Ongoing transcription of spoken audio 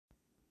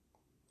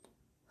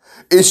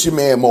It's your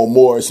man Mo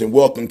Morris, and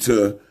welcome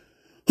to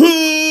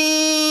Hood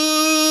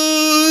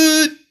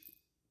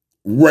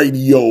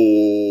Radio.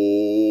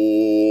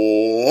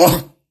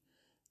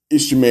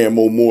 It's your man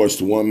Mo Morris,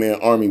 the One Man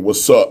Army.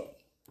 What's up?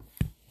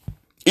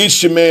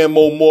 It's your man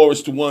Mo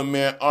Morris, the One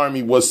Man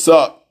Army. What's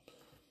up?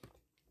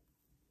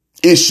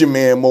 It's your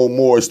man Mo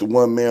Morris, the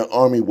One Man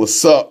Army.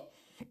 What's up?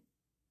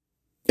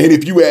 And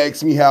if you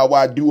ask me how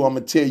I do, I'm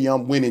going to tell you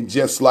I'm winning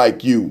just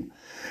like you.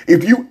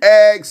 If you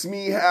ask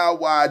me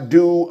how I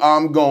do,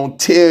 I'm going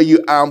to tell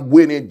you I'm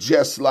winning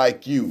just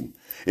like you.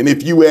 And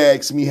if you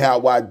ask me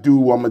how I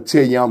do, I'm going to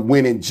tell you I'm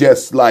winning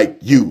just like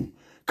you.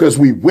 Because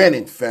we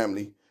winning,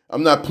 family.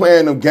 I'm not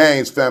playing them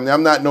games, family.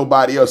 I'm not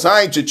nobody else.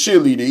 I ain't your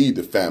cheerleader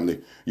either, family.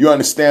 You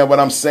understand what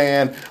I'm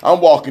saying?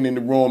 I'm walking in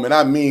the room and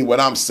I mean what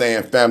I'm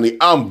saying, family.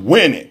 I'm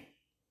winning.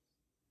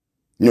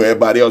 You know,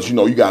 everybody else,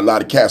 you got a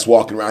lot of cats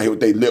walking around here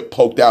with their lip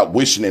poked out,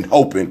 wishing and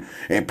hoping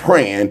and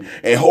praying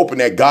and hoping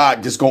that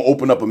God just going to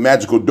open up a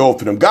magical door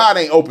for them. God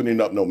ain't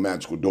opening up no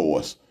magical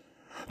doors.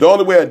 The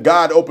only way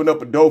God open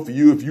up a door for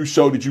you if you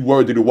show that you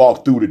worthy to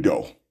walk through the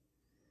door.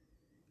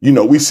 You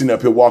know, we sitting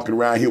up here walking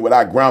around here with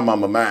our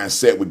grandmama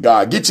mindset with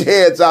God. Get your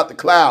heads out the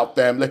cloud,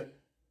 family,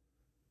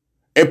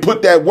 and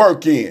put that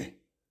work in.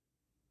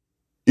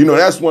 You know,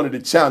 that's one of the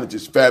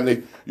challenges,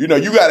 family. You know,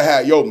 you got to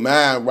have your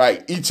mind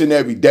right each and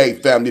every day,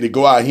 family, to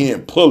go out here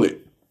and pull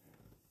it.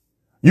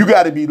 You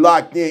got to be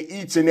locked in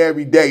each and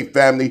every day,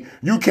 family.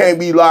 You can't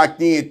be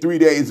locked in 3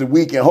 days a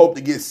week and hope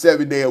to get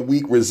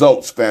 7-day-a-week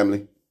results,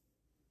 family.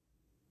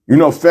 You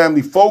know,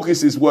 family,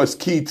 focus is what's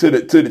key to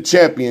the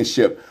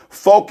championship.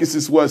 Focus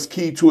is what's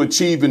key to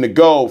achieving the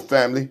goal,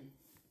 family.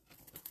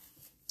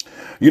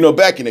 You know,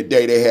 back in the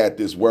day, they had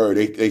this word.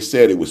 They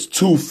said it was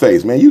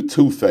two-faced. Man, you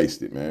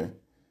two-faced it, man.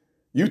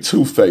 You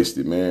two-faced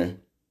it, man.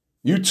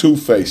 You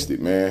two-faced it,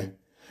 man.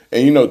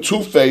 And you know,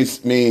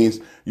 two-faced means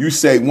you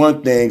say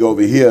one thing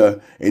over here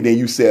and then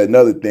you say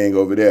another thing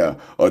over there.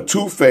 Or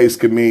two-faced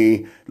could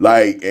mean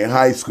like in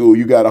high school,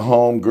 you got a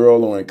home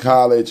girl, or in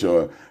college,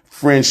 or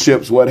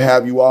friendships, what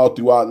have you, all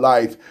throughout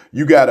life.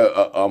 You got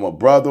a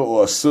brother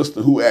or a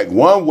sister who act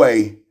one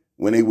way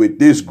when they with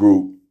this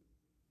group,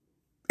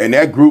 and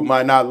that group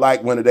might not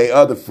like one of their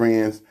other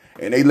friends.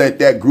 And they let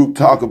that group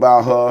talk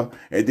about her,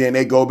 and then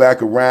they go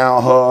back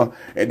around her,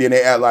 and then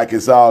they act like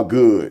it's all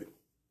good.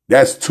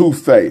 That's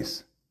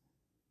two-faced.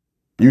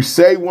 You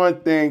say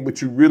one thing,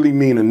 but you really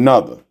mean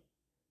another.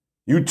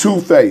 You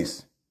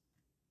two-faced.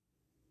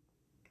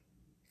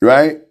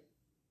 Right?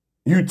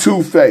 You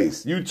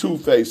two-faced. You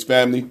two-faced,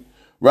 family.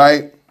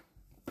 Right?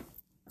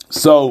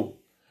 So,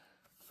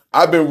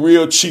 I've been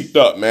real cheeked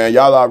up, man.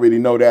 Y'all already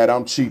know that.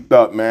 I'm cheeked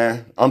up,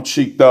 man. I'm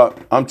cheeked up.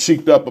 I'm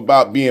cheeked up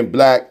about being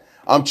black.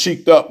 I'm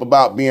cheeked up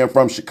about being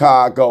from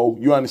Chicago.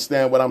 You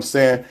understand what I'm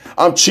saying?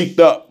 I'm cheeked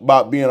up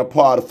about being a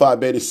part of Phi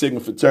Beta Sigma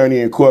Fraternity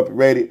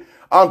Incorporated.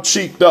 I'm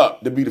cheeked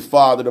up to be the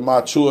father to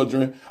my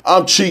children.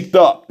 I'm cheeked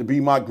up to be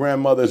my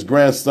grandmother's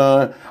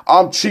grandson.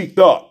 I'm cheeked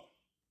up.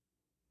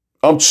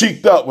 I'm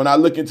cheeked up when I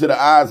look into the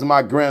eyes of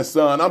my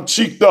grandson. I'm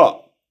cheeked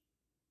up.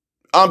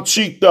 I'm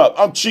cheeked up.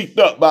 I'm cheeked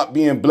up about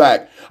being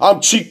black.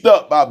 I'm cheeked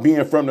up about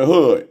being from the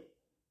hood.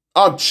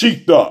 I'm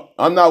cheeked up.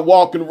 I'm not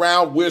walking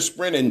around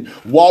whispering and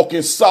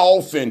walking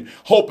soft and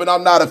hoping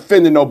I'm not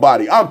offending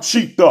nobody. I'm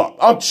cheeked up.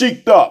 I'm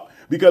cheeked up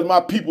because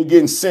my people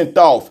getting sent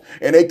off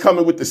and they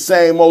coming with the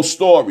same old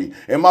story.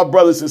 And my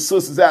brothers and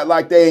sisters act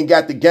like they ain't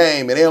got the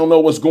game and they don't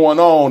know what's going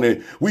on.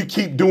 And we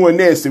keep doing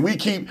this and we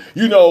keep,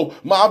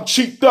 I'm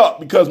cheeked up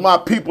because my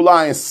people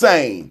are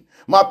insane.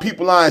 My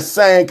people are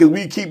insane because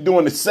we keep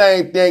doing the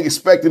same thing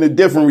expecting a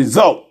different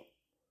result.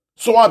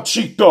 So I'm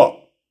cheeked up.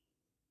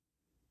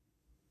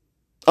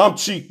 I'm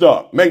cheeked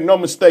up. Make no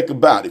mistake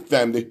about it,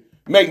 family.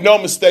 Make no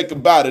mistake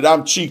about it.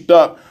 I'm cheeked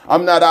up.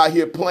 I'm not out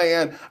here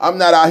playing. I'm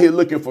not out here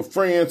looking for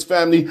friends,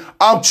 family.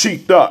 I'm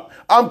cheeked up.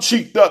 I'm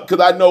cheeked up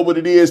because I know what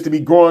it is to be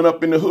growing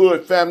up in the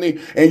hood, family.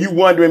 And you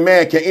wondering,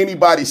 man, can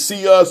anybody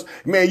see us?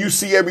 Man, you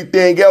see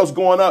everything else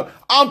going up.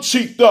 I'm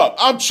cheeked up.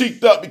 I'm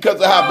cheeked up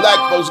because of how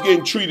black folks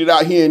getting treated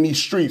out here in these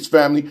streets,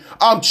 family.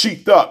 I'm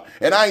cheeked up.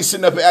 And I ain't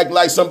sitting up and acting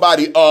like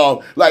somebody,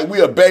 like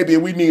we a baby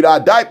and we need our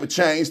diaper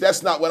changed.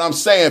 That's not what I'm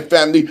saying,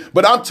 family.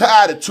 But I'm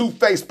tired of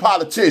two-faced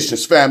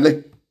politicians,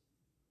 family.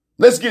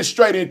 Let's get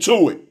straight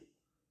into it.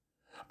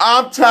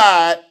 I'm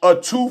tired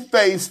of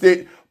two-faced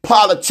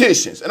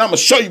politicians. And I'm going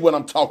to show you what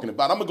I'm talking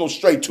about. I'm going to go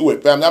straight to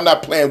it, family. I'm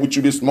not playing with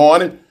you this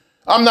morning.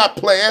 I'm not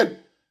playing.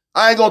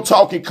 I ain't going to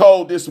talk in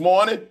code this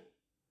morning.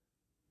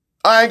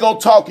 I ain't going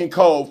to talk in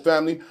code,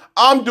 family.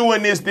 I'm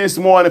doing this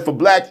morning for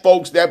black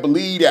folks that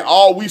believe that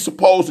all we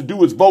supposed to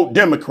do is vote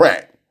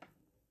Democrat.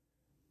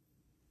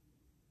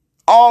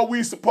 All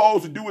we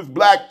supposed to do as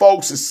black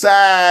folks is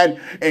sign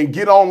and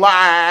get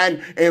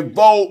online and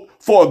vote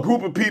for a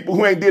group of people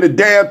who ain't did a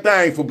damn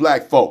thing for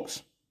black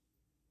folks.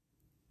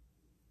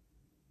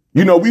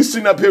 You know, we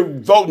sitting up here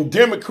voting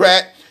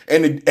Democrat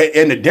and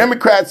the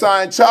Democrats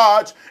are in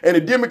charge and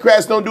the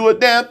Democrats don't do a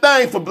damn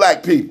thing for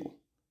black people.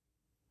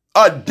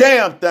 A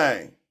damn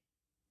thing.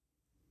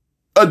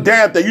 A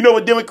damn thing. You know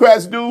what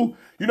Democrats do?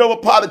 You know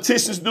what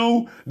politicians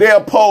do? They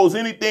oppose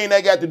anything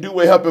that got to do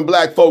with helping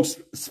black folks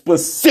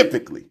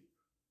specifically.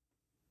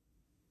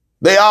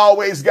 They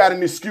always got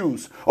an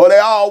excuse, or they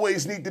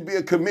always need to be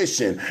a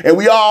commission, and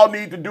we all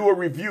need to do a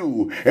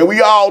review, and we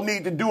all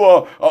need to do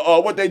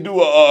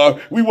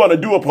we want to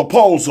do a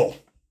proposal.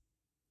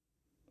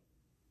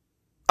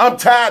 I'm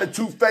tired of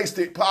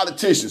two-faced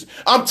politicians.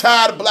 I'm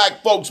tired of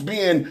black folks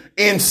being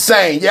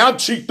insane. Yeah, I'm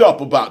cheeked up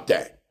about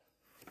that.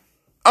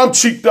 I'm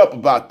cheeked up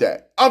about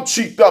that. I'm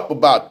cheeked up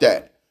about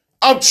that.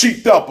 I'm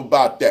cheeked up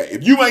about that.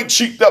 If you ain't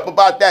cheeked up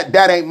about that,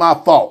 that ain't my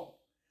fault.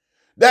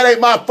 That ain't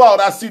my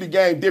fault. I see the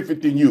game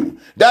different than you.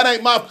 That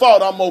ain't my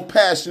fault. I'm more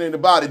passionate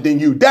about it than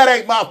you. That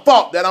ain't my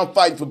fault that I'm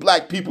fighting for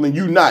black people and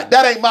you not.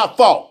 That ain't my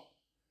fault.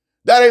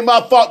 That ain't my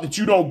fault that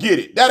you don't get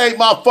it. That ain't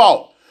my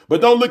fault.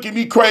 But don't look at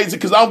me crazy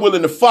because I'm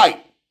willing to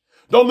fight.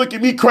 Don't look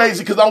at me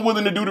crazy because I'm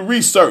willing to do the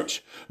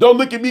research. Don't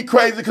look at me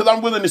crazy because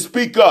I'm willing to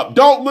speak up.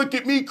 Don't look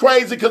at me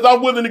crazy because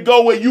I'm willing to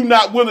go where you're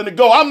not willing to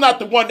go. I'm not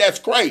the one that's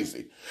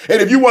crazy.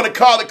 And if you want to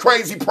call it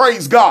crazy,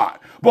 praise God.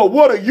 But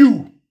what are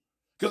you?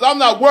 Because I'm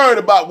not worried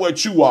about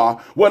what you are.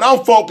 What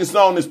I'm focused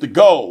on is the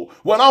goal.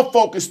 What I'm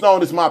focused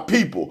on is my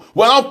people.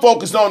 What I'm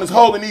focused on is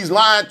holding these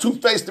lying,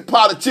 two-faced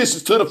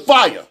politicians to the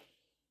fire.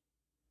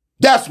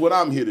 That's what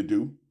I'm here to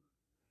do.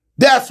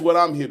 That's what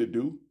I'm here to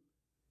do.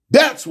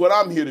 That's what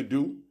I'm here to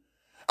do.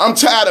 I'm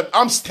tired of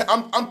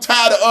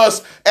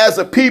us as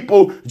a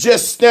people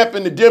just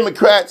stamping the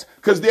Democrats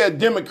because they're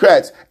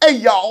Democrats. Hey,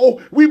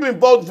 y'all, we've been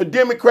voting for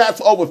Democrats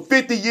for over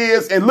 50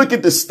 years, and look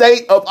at the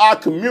state of our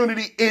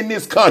community in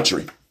this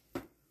country.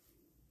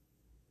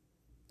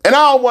 And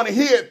I don't want to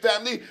hear it,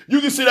 family.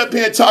 You can sit up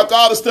here and talk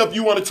all the stuff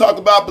you want to talk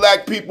about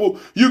black people.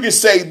 You can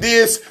say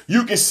this.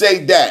 You can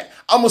say that.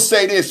 I'm going to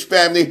say this,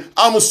 family.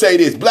 I'm going to say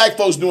this. Black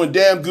folks doing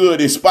damn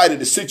good in spite of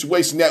the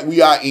situation that we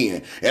are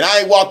in. And I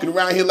ain't walking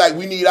around here like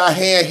we need our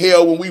hand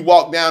held when we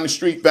walk down the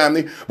street,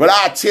 family. But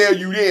I tell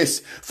you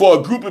this, for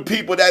a group of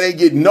people that ain't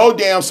getting no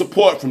damn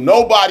support from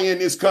nobody in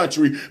this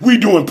country, we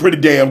doing pretty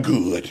damn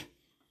good.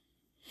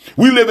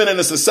 We living in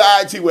a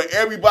society where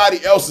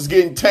everybody else is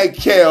getting taken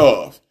care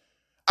of.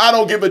 I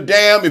don't give a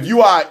damn if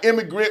you are an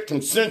immigrant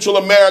from Central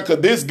America,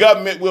 this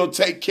government will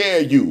take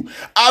care of you.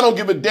 I don't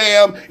give a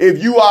damn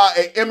if you are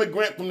an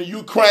immigrant from the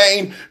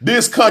Ukraine,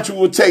 this country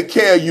will take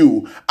care of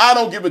you. I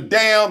don't give a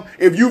damn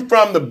if you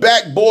from the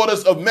back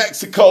borders of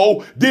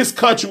Mexico, this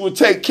country will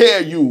take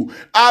care of you.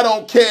 I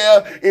don't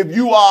care if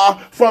you are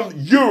from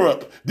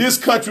Europe, this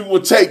country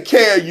will take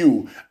care of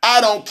you.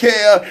 I don't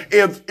care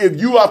if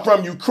you are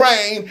from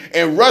Ukraine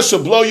and Russia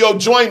blow your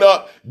joint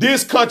up,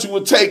 this country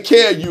will take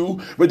care of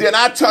you. But then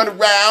I turn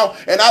around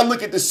and I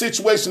look at the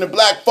situation of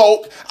black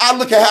folk. I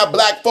look at how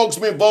black folks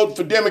been voting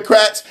for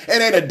Democrats,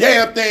 and ain't a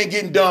damn thing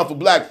getting done for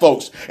black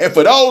folks. And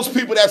for those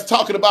people that's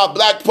talking about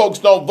black folks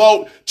don't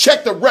vote,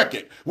 check the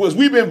record. Was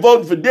we've been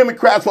voting for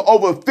Democrats for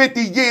over 50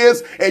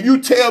 years, and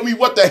you tell me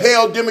what the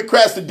hell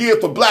Democrats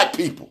did for black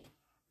people.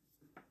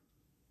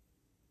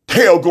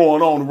 Hell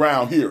going on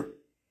around here.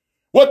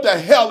 What the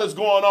hell is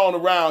going on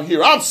around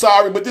here? I'm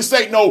sorry, but this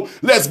ain't no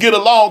let's get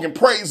along and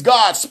praise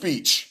God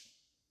speech.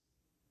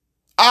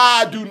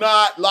 I do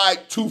not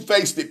like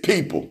two-faced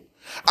people.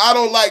 I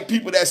don't like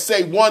people that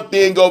say one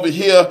thing over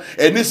here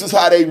and this is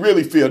how they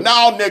really feel.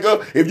 Now,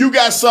 nigga, if you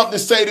got something to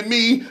say to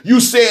me, you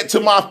say it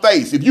to my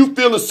face. If you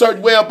feel a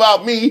certain way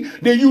about me,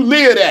 then you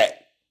live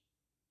that.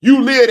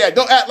 You live that.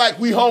 Don't act like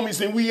we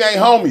homies and we ain't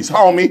homies,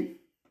 homie.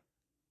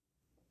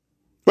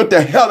 What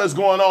the hell is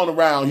going on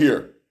around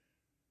here?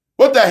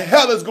 What the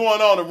hell is going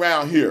on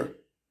around here?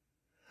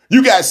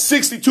 You got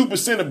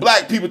 62% of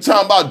black people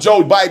talking about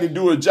Joe Biden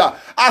doing a job.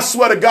 I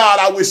swear to God,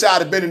 I wish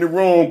I'd have been in the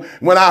room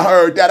when I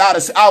heard that.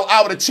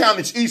 I would have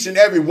challenged each and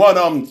every one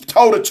of them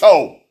toe to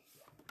toe.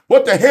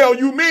 What the hell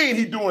you mean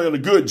he doing a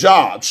good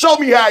job? Show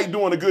me how he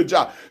doing a good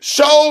job.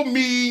 Show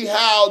me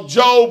how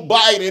Joe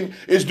Biden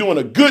is doing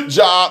a good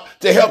job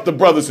to help the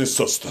brothers and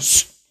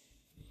sisters.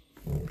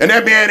 And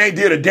that man ain't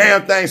did a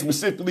damn thing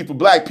specifically for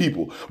black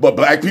people. But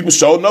black people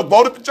sure enough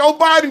voted for Joe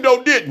Biden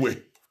though, didn't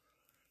we?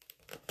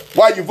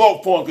 Why you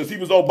vote for him? Because he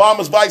was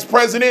Obama's vice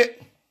president?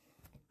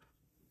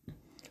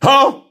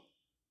 Huh?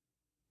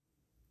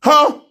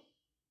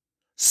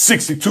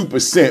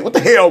 62%. What the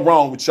hell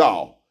wrong with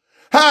y'all?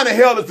 How in the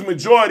hell is the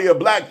majority of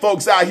black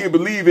folks out here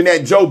believing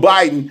that Joe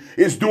Biden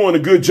is doing a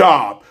good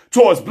job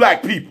towards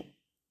black people?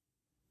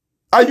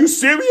 Are you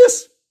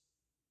serious?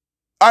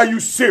 Are you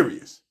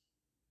serious?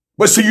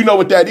 But see, you know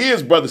what that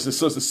is, brothers and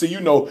sisters. See, you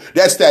know,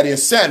 that's that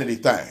insanity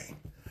thing.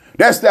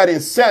 That's that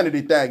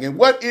insanity thing. And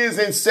what is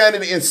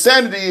insanity?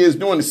 Insanity is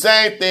doing the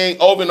same thing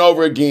over and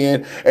over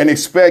again and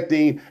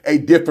expecting a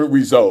different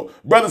result.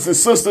 Brothers and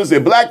sisters,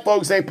 if black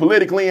folks ain't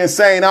politically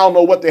insane, I don't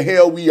know what the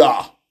hell we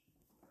are.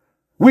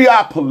 We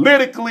are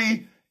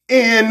politically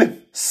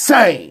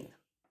insane.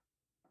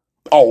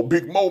 Oh,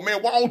 Big Mo,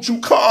 man, why don't you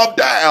calm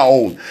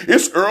down?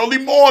 It's early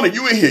morning.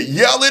 You in here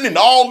yelling and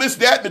all this,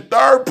 that, and the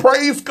third.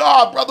 Praise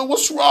God, brother.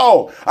 What's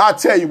wrong? I'll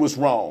tell you what's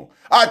wrong.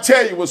 I'll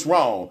tell you what's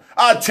wrong.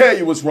 I'll tell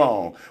you what's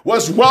wrong.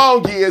 What's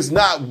wrong is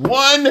not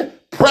one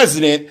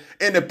president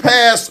in the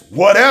past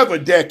whatever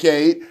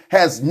decade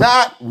has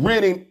not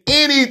written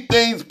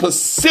anything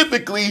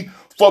specifically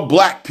for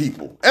black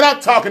people. And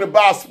I'm talking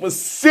about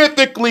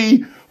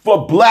specifically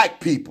for black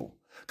people,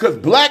 because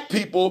black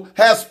people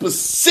have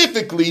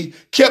specifically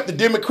kept the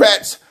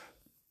Democrats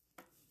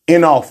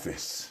in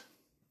office.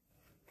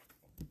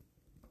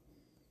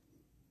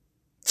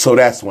 So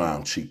that's why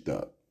I'm cheeked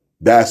up.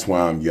 That's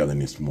why I'm yelling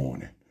this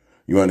morning.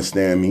 You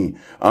understand me?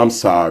 I'm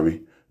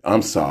sorry.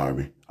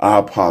 I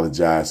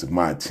apologize if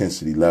my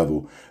intensity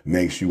level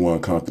makes you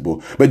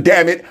uncomfortable. But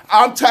damn it,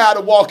 I'm tired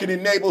of walking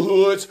in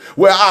neighborhoods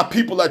where our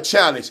people are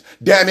challenged.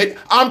 Damn it,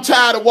 I'm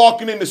tired of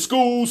walking in the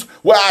schools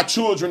where our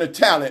children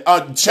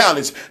are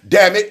challenged.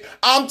 Damn it,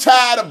 I'm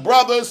tired of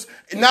brothers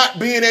not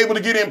being able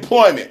to get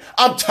employment.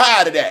 I'm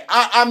tired of that.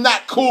 I'm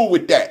not cool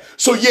with that.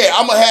 So yeah,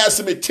 I'm going to have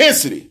some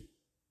intensity.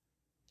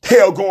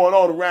 Hell going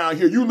on around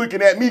here. You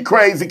looking at me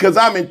crazy because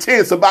I'm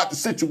intense about the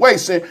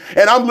situation,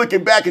 and I'm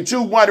looking back at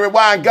you wondering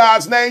why in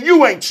God's name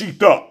you ain't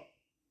cheeked up.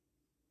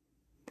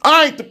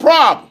 I ain't the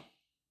problem.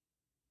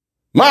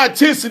 My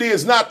intensity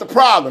is not the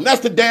problem. That's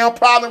the damn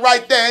problem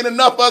right there. Ain't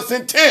enough of us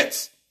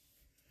intense.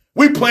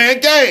 We playing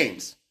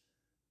games.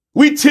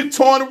 We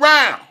tiptoeing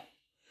around.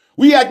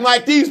 We acting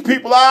like these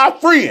people are our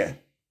friend.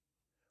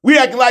 We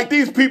acting like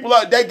these people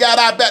they got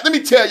our back. Let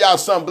me tell y'all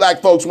something,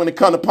 black folks, when it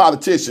comes to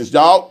politicians,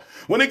 y'all.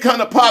 When it comes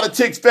to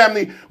politics,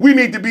 family, we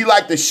need to be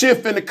like the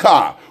shift in the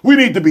car. We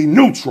need to be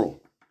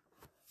neutral.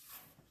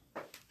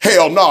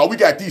 Hell no, we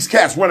got these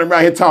cats running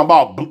around here talking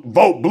about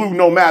vote blue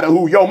no matter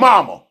who, your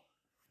mama.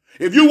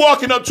 If you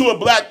walking up to a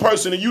black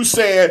person and you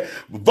saying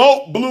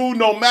vote blue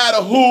no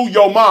matter who,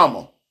 your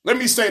mama. Let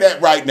me say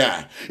that right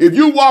now. If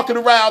you walking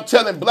around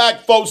telling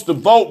black folks to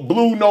vote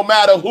blue no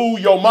matter who,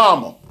 your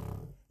mama.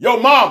 Your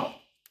mama.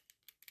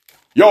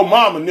 Your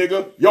mama,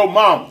 nigga. Your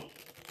mama.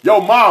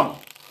 Your mama.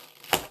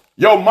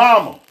 Yo,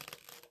 mama,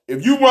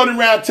 if you run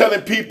around telling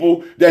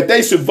people that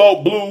they should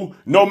vote blue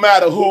no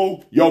matter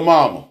who, your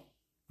mama.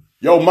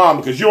 Yo,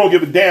 mama, because you don't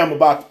give a damn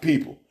about the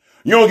people.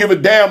 You don't give a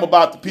damn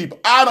about the people.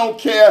 I don't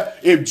care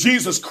if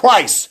Jesus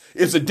Christ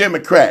is a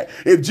Democrat.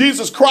 If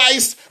Jesus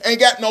Christ ain't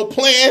got no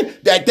plan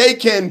that they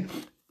can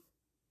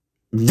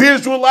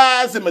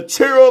visualize and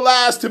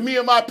materialize to me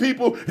and my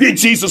people, then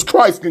Jesus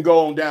Christ can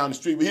go on down the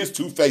street with his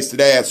two-faced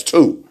ass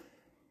too.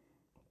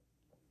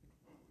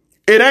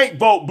 It ain't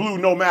vote blue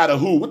no matter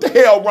who. What the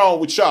hell wrong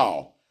with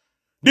y'all?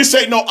 This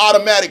ain't no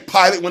automatic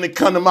pilot when it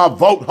come to my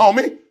vote,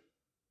 homie.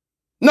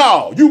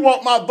 No, you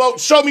want my vote?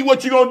 Show me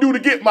what you gonna do to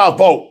get my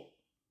vote.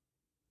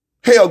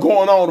 Hell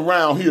going on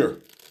around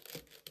here.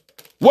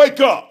 Wake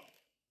up.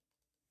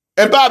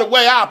 And by the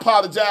way, I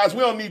apologize.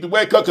 We don't need to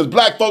wake up because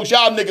black folks,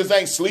 y'all niggas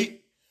ain't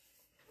sleep.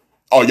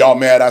 Oh, y'all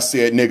mad I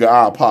said nigga?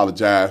 I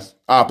apologize.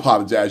 I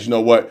apologize. You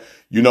know what?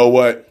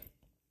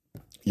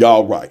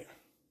 Y'all right.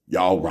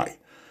 Y'all right.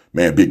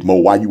 Man, Big Mo,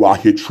 why you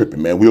out here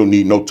tripping, man? We don't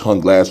need no tongue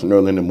glass from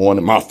early in the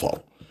morning. My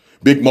fault.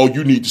 Big Mo,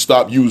 you need to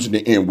stop using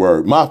the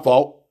N-word. My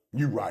fault.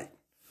 You right.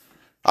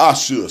 I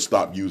should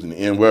stop using the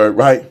N-word,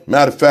 right?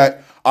 Matter of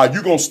fact, are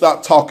you going to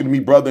stop talking to me,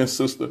 brother and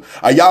sister?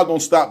 Are y'all going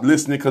to stop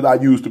listening because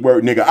I used the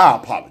word nigga? I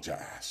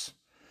apologize.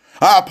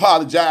 I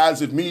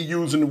apologize if me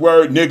using the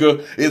word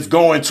nigga is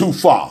going too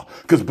far.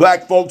 Because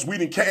black folks, we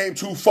done came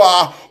too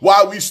far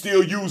while we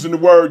still using the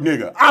word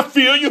nigga. I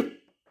feel you.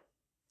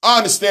 I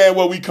understand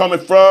where we coming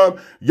from.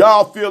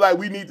 Y'all feel like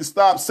we need to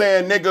stop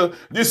saying nigga.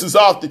 This is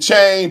off the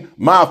chain.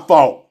 My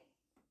fault.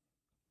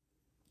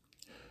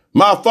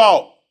 My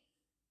fault.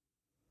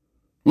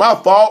 My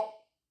fault.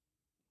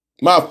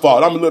 My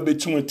fault. I'm a little bit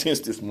too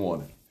intense this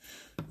morning.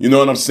 You know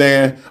what I'm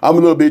saying? I'm a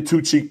little bit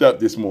too cheeked up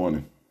this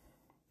morning.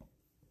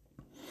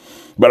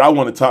 But I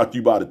want to talk to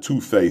you about a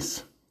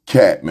two-faced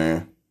cat,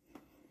 man.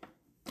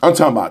 I'm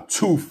talking about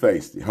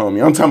two-faced,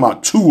 homie. I'm talking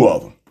about two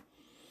of them.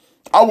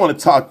 I want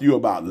to talk to you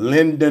about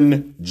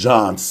Lyndon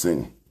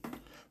Johnson.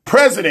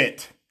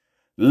 President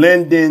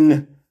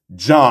Lyndon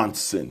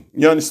Johnson.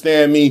 You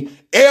understand me?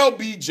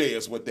 LBJ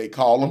is what they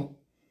call him.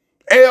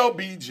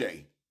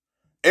 LBJ.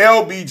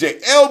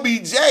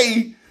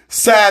 LBJ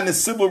signed the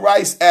Civil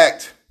Rights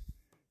Act.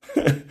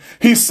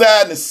 He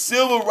signed the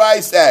Civil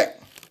Rights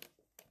Act.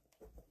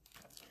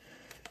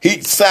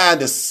 He signed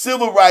the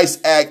Civil Rights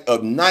Act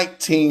of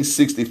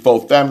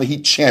 1964. Family,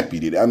 he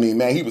championed it. I mean,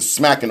 man, he was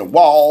smacking the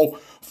wall,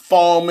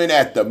 foaming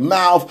at the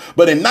mouth.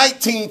 But in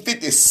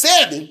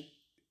 1957,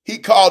 he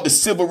called the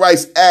Civil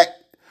Rights Act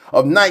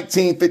of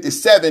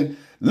 1957,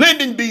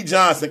 Lyndon B.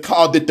 Johnson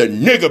called it the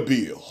nigger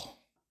bill.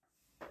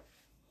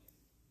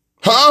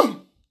 Huh?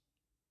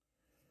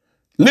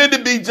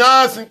 Lyndon B.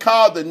 Johnson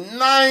called the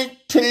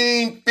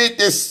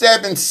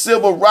 1957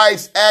 Civil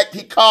Rights Act,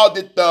 he called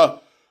it the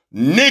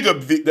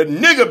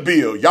nigger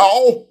bill,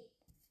 y'all.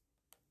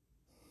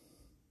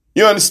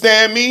 You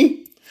understand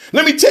me?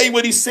 Let me tell you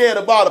what he said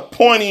about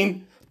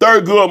appointing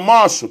Thurgood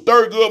Marshall.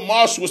 Thurgood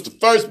Marshall was the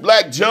first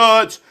black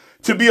judge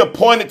to be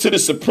appointed to the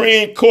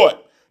Supreme Court.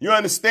 You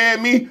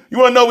understand me? You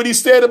want to know what he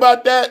said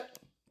about that?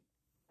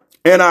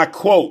 And I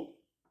quote,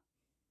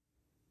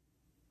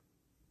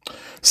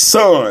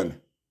 "Son,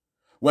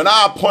 when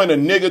I appoint a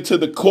nigga to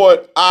the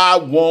court, I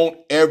want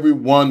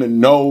everyone to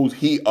know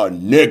he a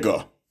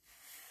nigga.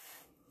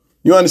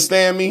 You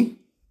understand me?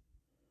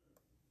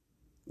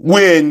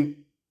 When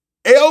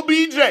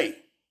LBJ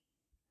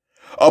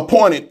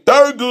appointed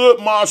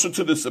Thurgood Marshall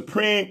to the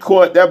Supreme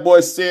Court, that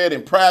boy said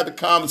in private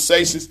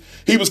conversations,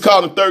 he was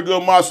calling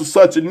Thurgood Marshall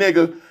such a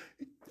nigga.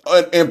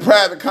 In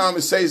private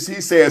conversations,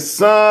 he said,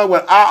 son,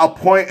 when I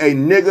appoint a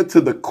nigga to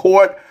the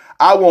court,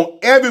 I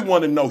want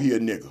everyone to know he a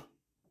nigga.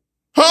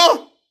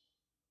 Huh?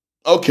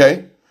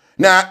 Okay.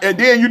 Now, and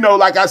then,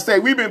 like I say,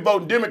 we've been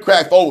voting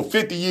Democrat for over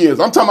 50 years.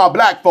 I'm talking about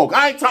black folk.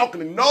 I ain't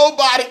talking to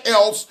nobody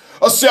else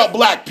except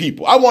black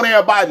people. I want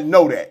everybody to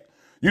know that,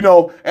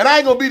 and I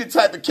ain't going to be the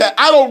type of cat.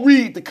 I don't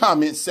read the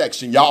comment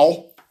section,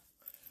 y'all.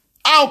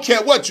 I don't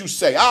care what you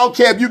say. I don't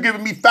care if you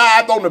giving me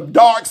 5 on the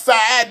dark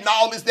side and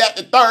all this, that,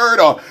 the third,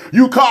 or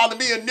you calling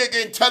me a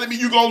nigga and telling me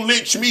you going to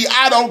lynch me.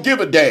 I don't give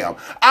a damn.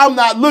 I'm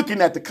not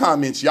looking at the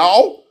comments,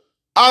 y'all.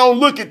 I don't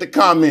look at the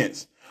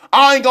comments.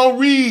 I ain't going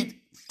to read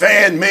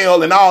fan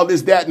mail and all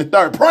this, that, and the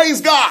third.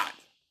 Praise God.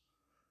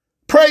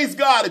 Praise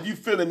God if you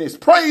feeling this.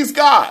 Praise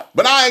God.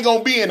 But I ain't going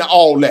to be into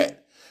all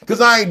that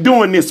because I ain't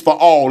doing this for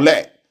all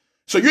that.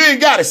 So you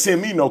ain't got to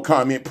send me no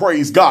comment,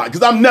 praise God,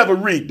 because I'm never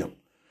reading them.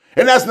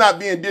 And that's not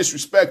being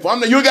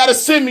disrespectful. You got to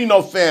send me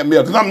no fan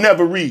mail because I'm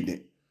never reading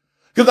it.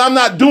 Because I'm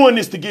not doing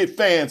this to get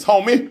fans,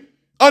 homie.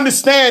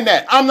 Understand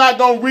that. I'm not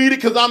going to read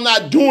it because I'm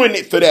not doing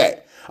it for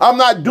that. I'm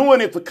not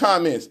doing it for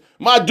comments.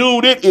 My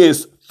dude, it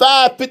is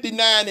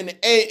 5:59 in the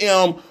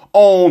a.m.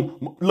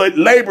 on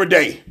Labor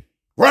Day.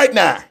 Right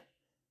now.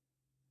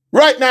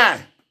 Right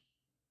now.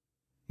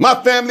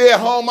 My family at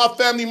home, my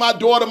family, my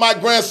daughter, my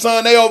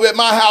grandson, they over at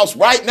my house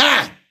right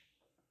now.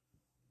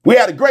 We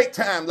had a great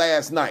time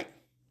last night.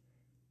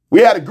 We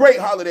had a great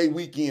holiday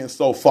weekend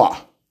so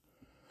far.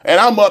 And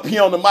I'm up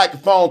here on the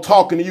microphone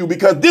talking to you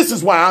because this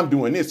is why I'm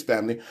doing this,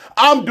 family.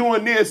 I'm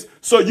doing this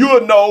so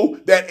you'll know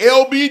that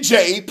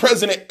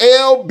President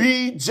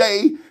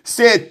LBJ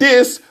said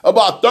this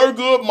about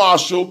Thurgood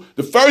Marshall,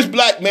 the first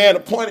black man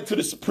appointed to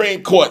the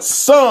Supreme Court.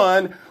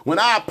 Son, when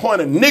I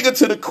appoint a nigga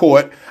to the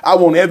court, I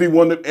want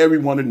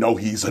everyone to know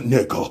he's a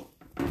nigga.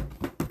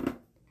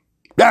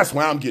 That's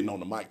why I'm getting on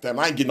the mic, fam.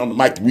 I ain't getting on the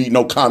mic to read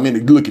no comment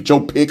and look at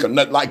your pic or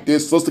nothing like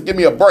this. Sister, give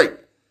me a break.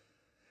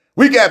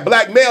 We got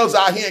black males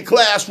out here in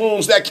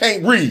classrooms that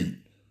can't read.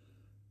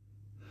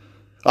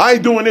 I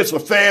ain't doing this for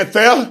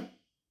fanfare.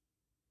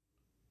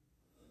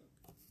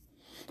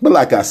 But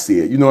like I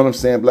said, you know what I'm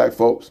saying, black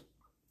folks?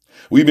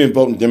 We've been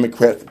voting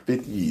Democrat for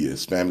 50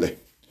 years, family.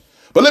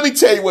 But let me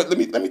tell you what, let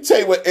me tell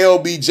you what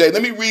LBJ,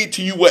 let me read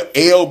to you what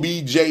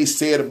LBJ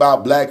said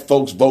about black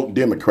folks voting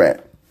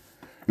Democrat.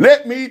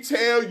 Let me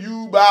tell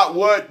you about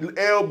what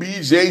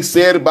LBJ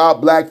said about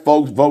black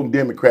folks voting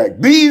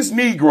Democrat. These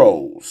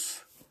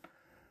Negroes,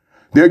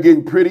 they're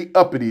getting pretty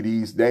uppity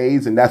these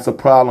days, and that's a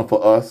problem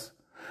for us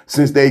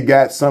since they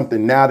got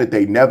something now that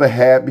they never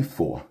had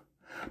before.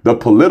 The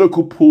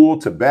political pull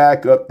to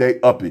back up their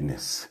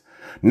uppiness.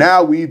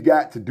 Now we've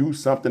got to do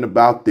something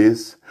about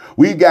this.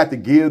 We've got to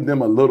give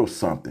them a little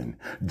something,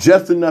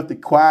 just enough to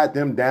quiet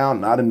them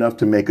down, not enough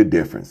to make a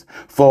difference.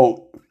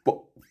 For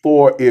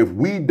if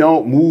we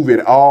don't move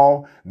at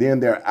all,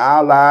 then their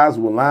allies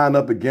will line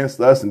up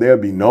against us and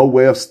there'll be no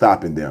way of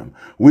stopping them.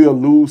 We'll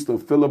lose the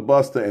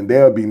filibuster and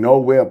there'll be no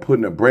way of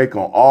putting a break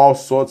on all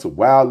sorts of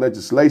wild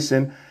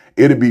legislation.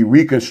 It'll be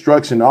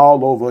reconstruction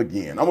all over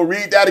again. I'm going to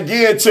read that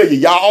again to you,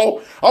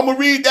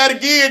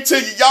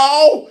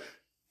 y'all.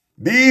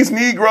 These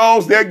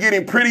Negroes, they're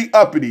getting pretty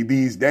uppity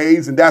these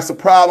days, and that's a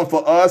problem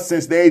for us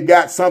since they've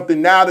got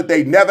something now that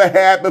they never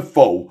had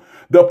before.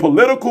 The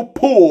political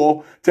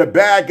pull to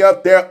bag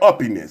up their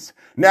uppiness.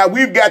 Now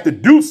we've got to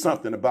do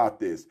something about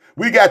this.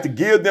 We got to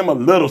give them a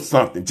little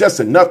something,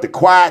 just enough to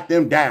quiet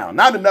them down,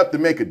 not enough to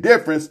make a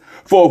difference.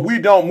 For if we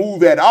don't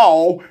move at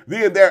all,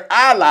 then their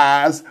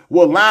allies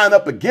will line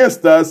up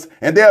against us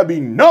and there'll be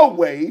no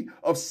way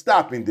of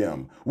stopping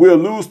them. We'll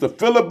lose the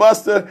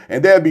filibuster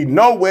and there'll be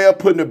no way of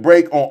putting a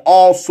break on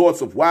all sorts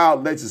of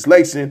wild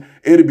legislation.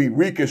 It'll be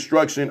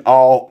reconstruction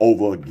all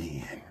over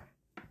again.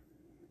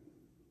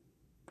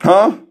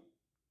 Huh?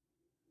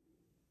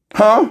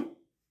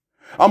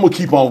 I'm going to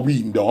keep on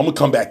reading, though. I'm going to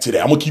come back to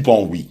that. I'm going to keep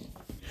on reading.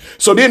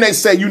 So then they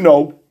say,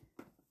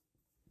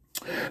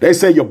 they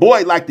say your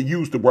boy like to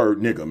use the word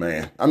nigga,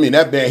 man. I mean,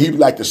 that man, he would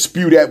like to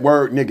spew that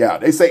word nigga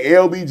out. They say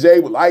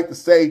LBJ would like to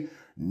say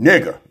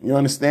nigga. You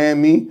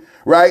understand me?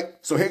 Right?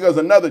 So here goes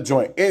another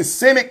joint. In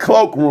Senate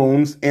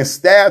cloakrooms and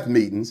staff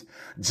meetings,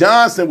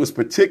 Johnson was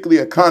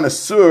particularly a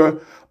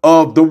connoisseur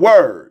of the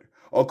word.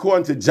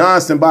 According to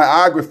Johnson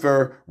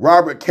biographer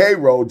Robert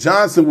Cairo,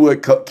 Johnson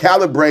would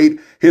calibrate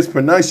his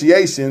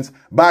pronunciations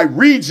by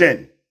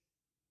region,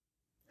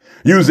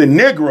 using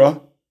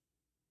Negra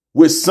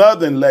with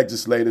Southern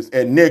legislators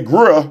and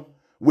Negra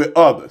with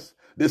others,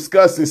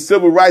 discussing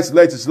civil rights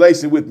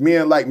legislation with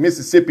men like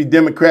Mississippi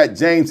Democrat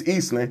James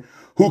Eastland,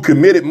 who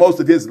committed most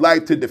of his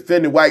life to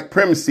defending white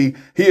primacy.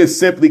 He has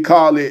simply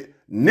called it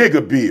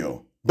nigger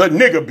bill, the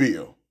nigger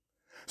bill.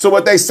 So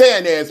what they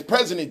saying is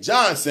President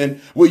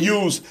Johnson would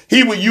use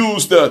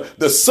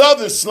the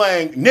Southern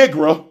slang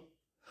nigger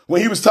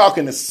when he was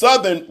talking to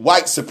Southern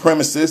white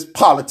supremacist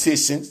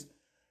politicians,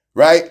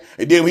 right?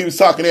 And then when he was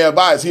talking to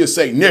everybody, he'll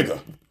say nigger.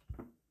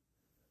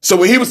 So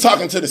when he was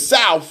talking to the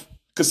South,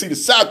 because see, the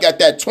South got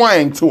that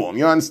twang to him,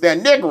 you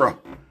understand? Nigger,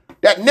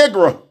 that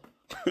nigger.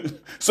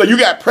 So you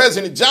got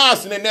President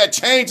Johnson in there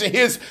changing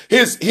his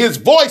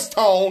voice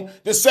tone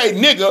to say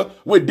nigger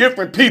with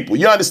different people.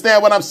 You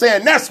understand what I'm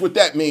saying? That's what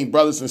that means,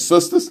 brothers and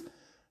sisters.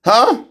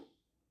 Huh?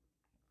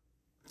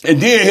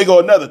 And then here go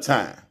another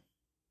time.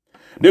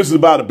 This is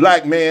about a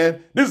black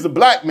man. This is a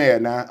black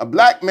man now. A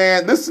black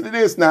man, listen to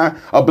this now.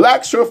 A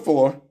black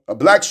chauffeur,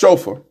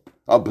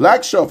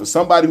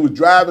 somebody who was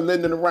driving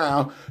Lyndon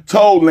around,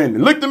 told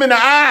Lyndon, looked him in the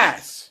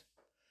eyes.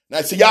 Now,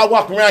 see, y'all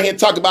walking around here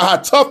talking about how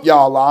tough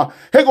y'all are.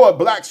 Here go a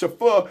black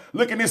chauffeur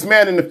looking this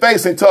man in the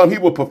face and told him he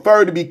would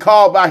prefer to be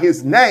called by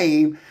his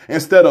name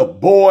instead of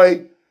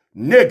boy,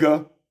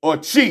 nigger, or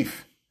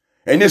chief.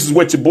 And this is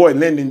what your boy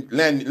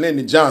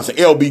Lyndon Johnson,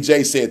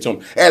 LBJ, said to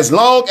him. As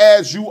long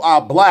as you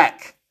are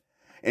black,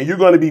 and you're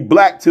going to be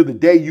black till the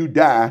day you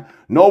die,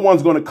 no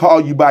one's going to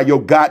call you by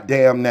your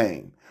goddamn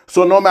name.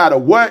 So no matter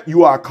what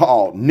you are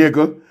called,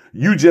 nigger,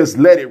 you just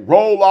let it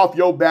roll off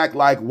your back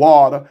like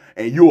water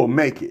and you'll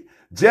make it.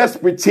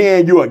 Just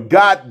pretend you're a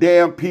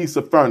goddamn piece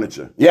of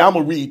furniture. Yeah, I'm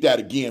going to read that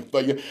again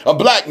for you. A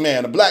black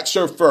man, a black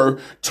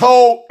chauffeur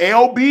told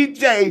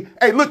LBJ,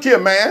 hey, look here,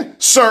 man,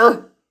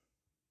 sir,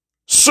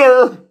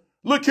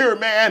 look here,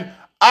 man.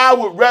 I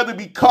would rather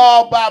be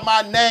called by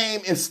my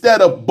name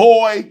instead of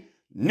boy,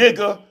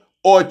 nigger,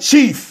 or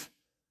chief.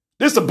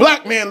 This is a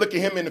black man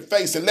looking him in the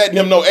face and letting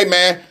him know, hey,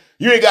 man,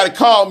 you ain't got to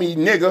call me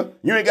nigger.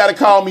 You ain't got to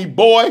call me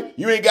boy.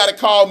 You ain't got to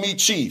call me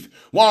chief.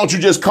 Why don't you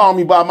just call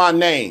me by my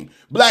name?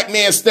 Black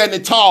man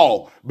standing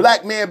tall.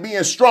 Black man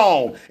being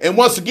strong. And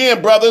once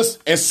again, brothers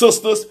and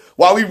sisters,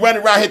 while we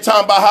running around here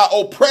talking about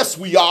how oppressed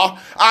we are,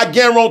 I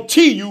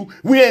guarantee you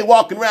we ain't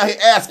walking around here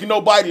asking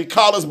nobody to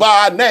call us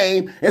by our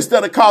name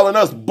instead of calling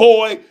us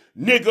boy,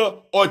 nigger,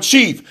 or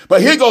chief.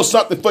 But here goes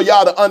something for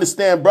y'all to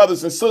understand,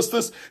 brothers and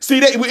sisters. See,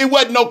 it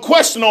wasn't no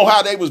question on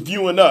how they was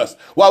viewing us.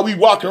 While we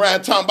walking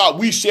around talking about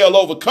we shall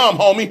overcome,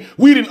 homie,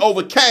 we didn't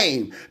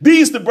overcame.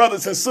 These the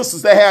brothers and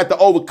sisters that had to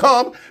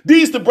overcome.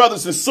 These the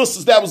brothers and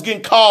sisters that was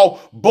getting called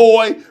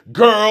boy,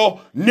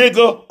 girl,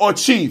 nigger, or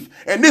chief.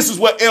 And this is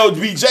what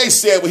LBJ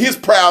said with his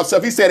proud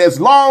self. He said, as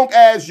long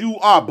as you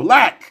are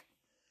black,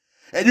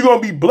 and you're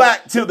going to be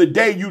black till the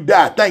day you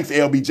die. Thanks,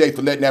 LBJ,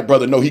 for letting that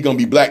brother know he's going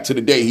to be black till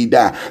the day he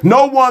die.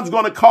 No one's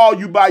going to call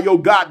you by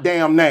your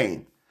goddamn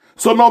name.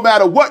 So no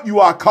matter what you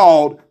are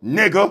called,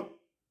 nigga,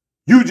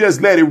 you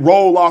just let it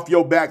roll off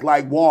your back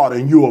like water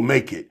and you'll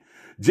make it.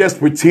 Just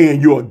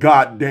pretend you're a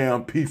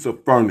goddamn piece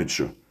of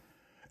furniture.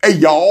 Hey,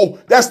 y'all,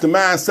 that's the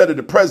mindset of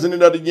the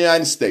president of the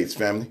United States,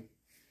 family.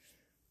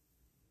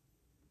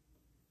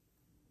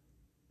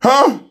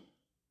 Huh?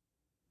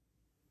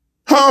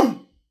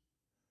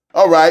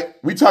 All right,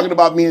 we talking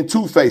about being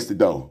two-faced,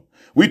 though.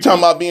 We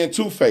talking about being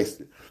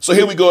two-faced. So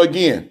here we go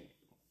again.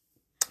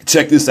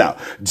 Check this out.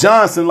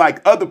 Johnson,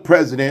 like other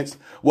presidents,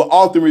 will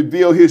often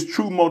reveal his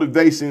true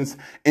motivations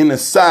in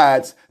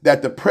asides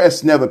that the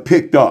press never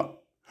picked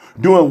up.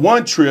 During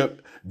one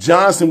trip,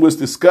 Johnson was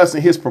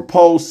discussing his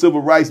proposed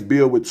civil rights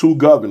bill with two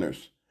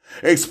governors,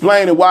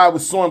 explaining why it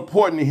was so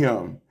important to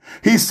him.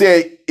 He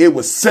said it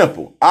was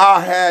simple.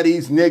 I'll have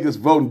these niggas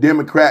voting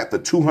Democrat for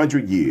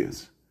 200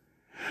 years.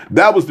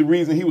 That was the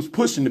reason he was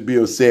pushing the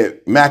bill,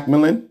 said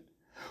Macmillan,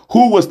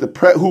 who was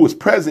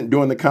present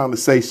during the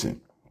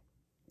conversation.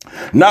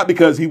 Not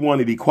because he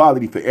wanted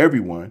equality for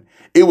everyone.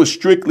 It was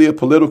strictly a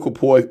political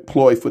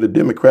ploy for the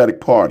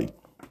Democratic Party.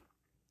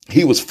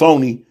 He was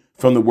phony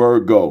from the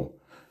word go.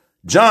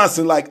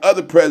 Johnson, like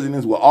other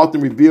presidents, will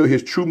often reveal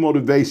his true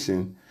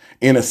motivation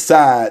in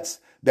asides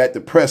that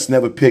the press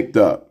never picked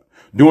up.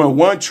 During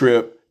one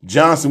trip,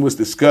 Johnson was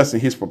discussing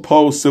his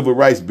proposed civil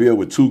rights bill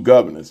with two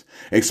governors,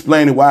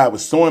 explaining why it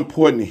was so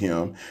important to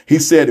him. He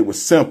said it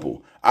was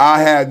simple. I'll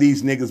have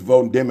these niggas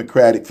voting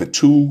Democratic for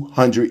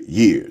 200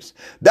 years.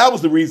 That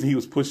was the reason he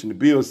was pushing the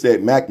bill,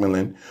 said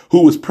Macmillan,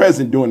 who was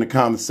present during the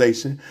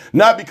conversation.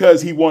 Not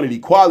because he wanted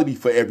equality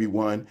for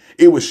everyone.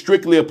 It was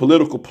strictly a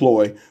political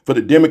ploy for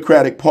the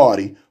Democratic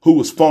Party, who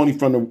was phony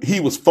from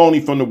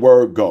the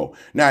word go.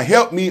 Now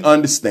help me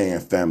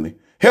understand, family.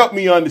 Help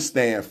me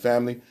understand,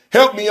 family.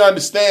 Help me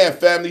understand,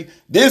 family.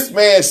 This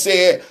man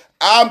said,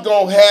 I'm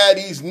going to have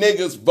these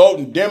niggas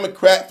voting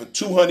Democrat for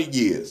 200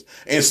 years.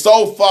 And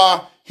so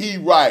far, he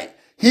right.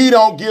 He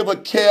don't give a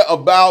care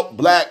about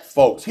black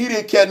folks. He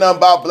didn't care nothing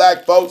about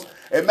black folks.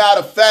 As a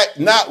matter of fact,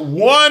 not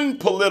one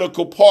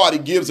political party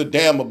gives a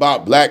damn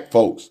about black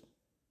folks.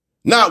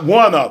 Not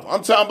one of them.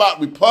 I'm talking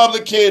about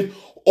Republican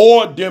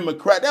or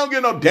Democrat. They don't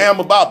give no damn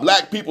about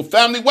black people.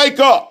 Family, wake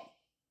up.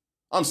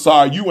 I'm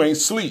sorry, you ain't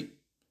sleep.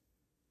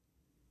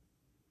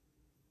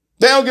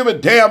 They don't give a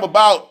damn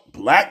about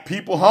black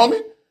people, homie.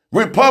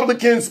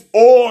 Republicans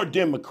or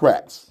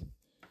Democrats.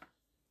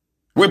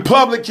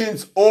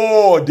 Republicans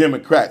or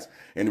Democrats.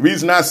 And the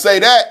reason I say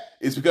that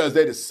It's because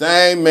they're the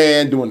same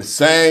man doing the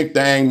same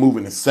thing,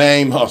 moving the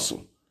same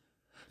hustle.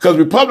 Because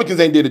Republicans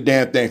ain't did a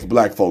damn thing for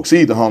black folks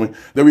either, homie.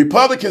 The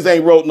Republicans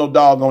ain't wrote no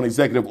doggone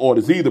executive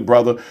orders either,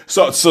 brother,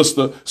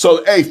 sister.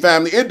 So, hey,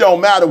 family, it don't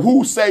matter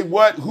who say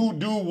what, who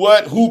do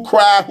what, who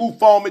cry, who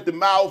foam at the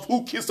mouth,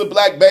 who kiss a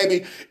black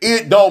baby.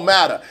 It don't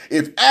matter.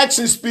 If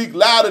actions speak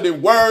louder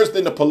than words,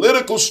 then the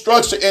political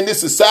structure in this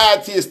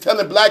society is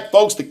telling black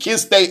folks to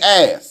kiss their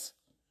ass.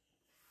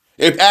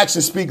 If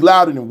actions speak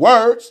louder than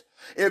words,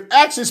 tell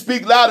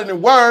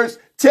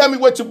me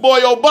what your boy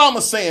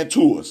Obama's saying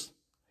to us.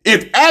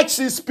 If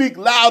actions speak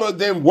louder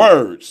than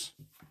words,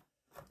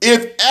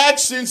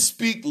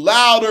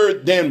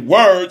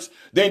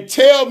 then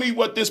tell me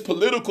what this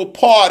political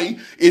party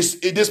is,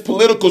 this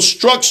political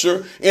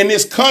structure in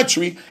this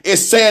country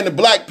is saying to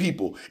black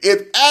people.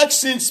 If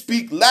actions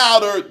speak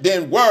louder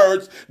than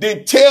words,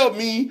 then tell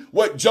me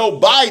what Joe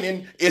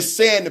Biden is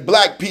saying to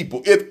black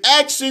people. If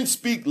actions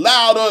speak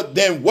louder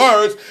than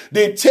words,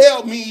 then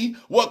tell me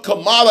what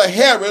Kamala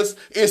Harris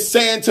is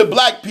saying to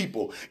black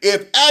people.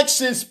 If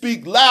actions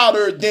speak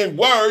louder than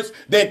words,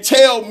 then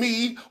tell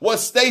me what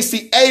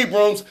Stacey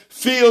Abrams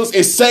feels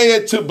is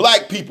saying to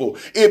black people.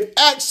 If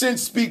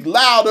actions speak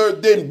louder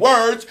than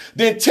words,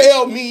 then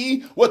tell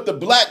me what the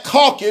Black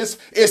Caucus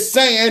is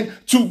saying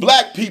to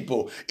black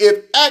people.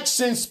 If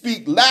actions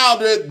speak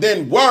louder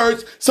than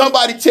words,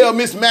 somebody tell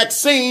Miss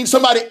Maxine,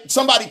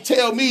 somebody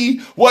tell me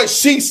what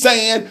she's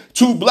saying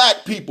to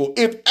black people.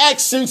 If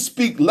actions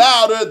speak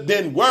louder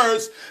than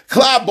words,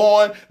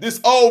 Claiborne,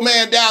 this old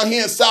man down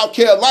here in South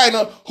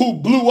Carolina who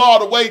blew all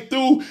the way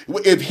through,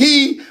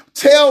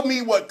 tell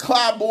me what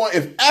Claiborne,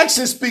 if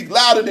actions speak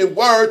louder than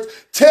words,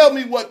 tell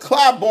me what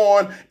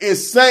Claiborne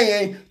is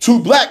saying to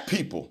black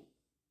people.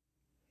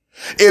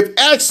 If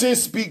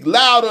actions speak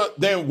louder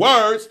than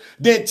words,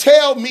 then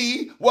tell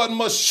me what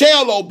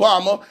Michelle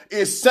Obama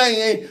is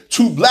saying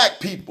to black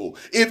people.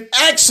 If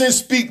actions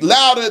speak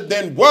louder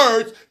than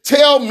words,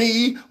 tell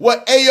me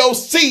what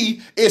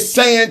AOC is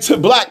saying to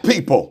black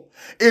people.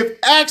 If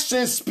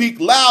actions speak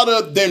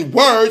louder than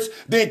words,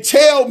 then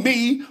tell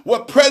me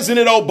what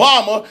President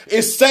Obama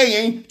is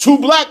saying to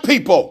black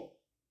people.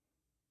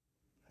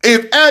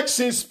 If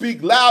actions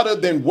speak louder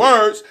than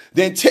words,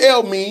 then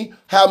tell me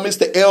how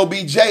Mr.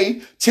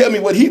 LBJ, tell me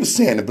what he was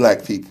saying to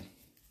black people.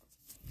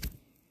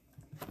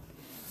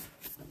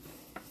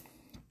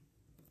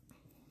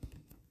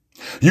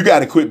 You got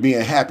to quit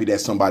being happy that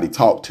somebody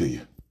talked to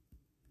you.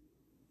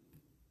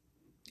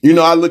 You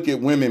know, I look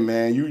at women,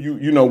 man.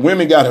 You know,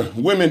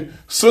 women,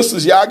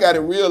 sisters, y'all got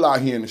it real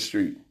out here in the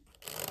street.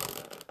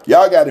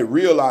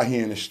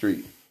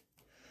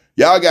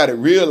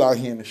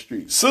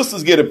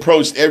 Sisters get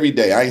approached every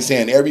day. I ain't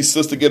saying every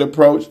sister get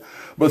approached,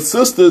 but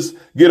sisters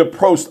get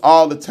approached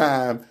all the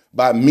time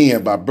by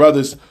men, by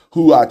brothers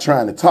who are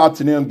trying to talk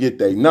to them, get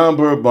their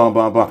number, bum,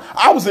 bum, bum.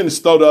 I was in the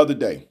store the other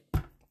day.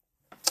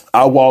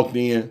 I walked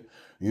in,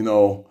 you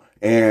know,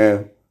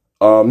 and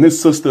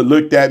this sister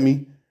looked at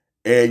me.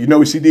 And you know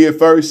what she did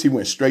first? She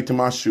went straight to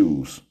my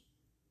shoes.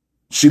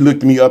 She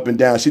looked me up and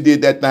down. She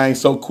did that thing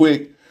so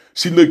quick.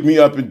 She looked me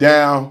up and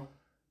down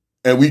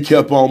and we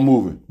kept on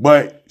moving.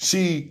 But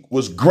she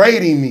was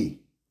grading me.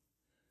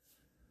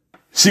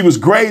 She was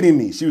grading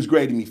me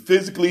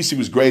physically. She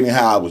was grading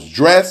how I was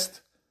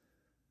dressed.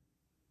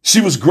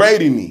 She was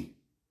grading me.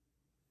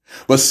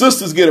 But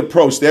sisters get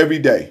approached every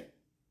day.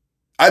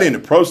 I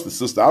didn't approach the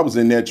sister. I was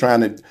in there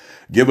trying to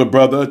give a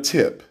brother a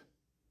tip.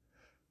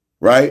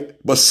 Right?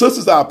 But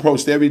sisters are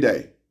approached every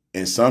day.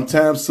 And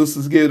sometimes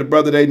sisters give the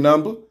brother their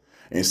number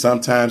and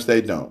sometimes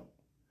they don't.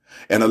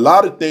 And a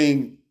lot of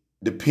things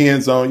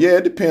depends on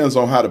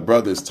how the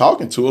brother is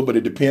talking to her, but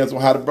it depends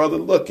on how the brother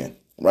looking,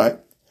 right?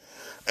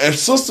 And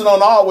sister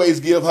don't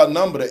always give her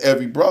number to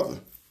every brother,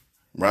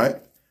 right?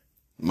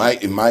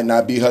 It might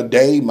not be her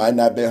day, might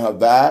not be her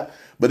vibe,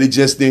 but it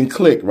just didn't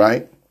click,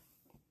 right?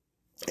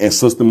 And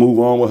sister move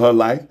on with her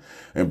life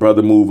and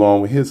brother move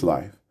on with his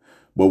life.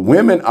 But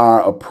women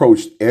are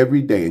approached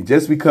every day. And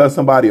just because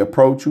somebody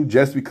approach you,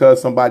 just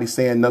because somebody's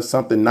saying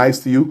something nice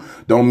to you,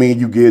 don't mean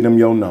you give them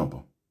your number.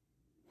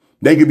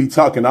 They could be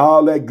talking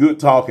all that good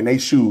talk and they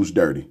shoes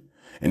dirty.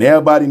 And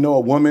everybody know a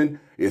woman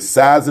is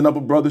sizing up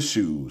a brother's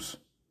shoes.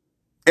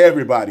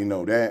 Everybody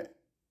know that.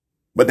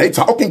 But they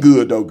talking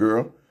good though,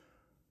 girl.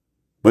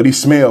 But he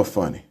smell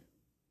funny.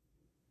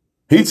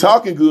 He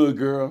talking good,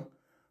 girl.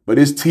 But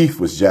his teeth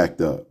was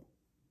jacked up.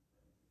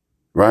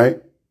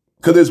 Right?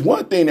 Because there's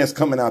one thing that's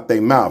coming out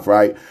their mouth,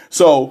 right?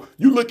 So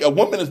a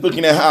woman is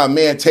looking at how a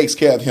man takes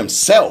care of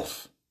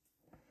himself.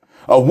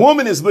 A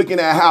woman is looking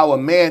at how a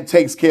man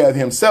takes care of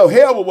himself.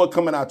 Hell with what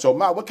coming out your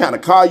mouth. What kind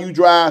of car you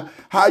drive,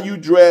 how you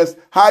dress,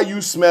 how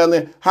you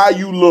smelling, how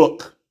you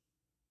look.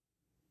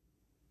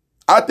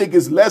 I think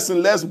it's less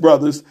and less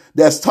brothers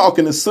that's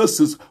talking to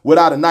sisters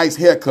without a nice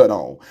haircut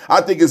on. I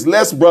think it's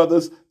less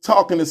brothers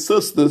talking to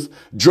sisters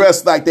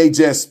dressed like they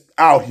just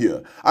out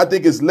here. I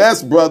think it's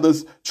less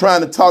brothers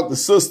trying to talk to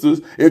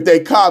sisters if they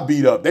car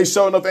beat up. They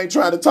sure enough ain't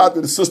trying to talk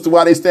to the sister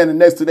while they standing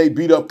next to their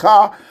beat up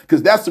car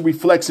because that's a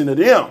reflection of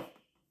them.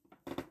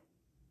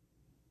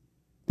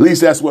 At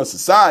least that's what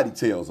society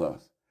tells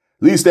us.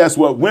 At least that's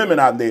what women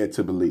are led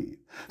to believe.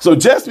 So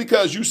just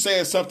because you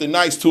saying something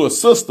nice to a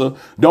sister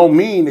don't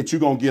mean that you're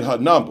going to get her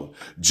number.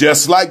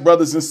 Just like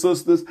brothers and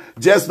sisters,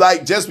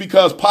 just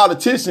because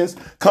politicians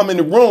come in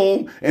the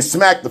room and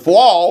smack the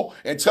wall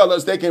and tell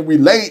us they can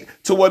relate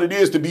to what it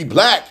is to be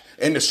black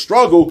and the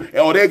struggle,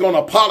 or they're going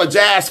to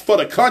apologize for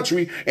the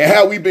country and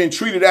how we've been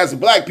treated as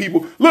black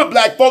people. Look,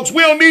 black folks,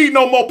 we don't need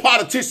no more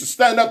politicians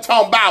standing up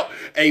talking about,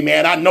 hey,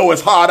 man, I know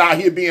it's hard out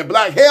here being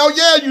black. Hell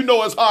yeah, you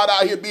know it's hard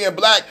out here being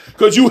black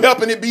because you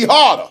helping it be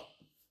harder.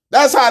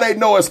 That's how they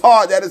know it's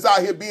hard that it's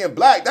out here being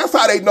black. That's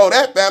how they know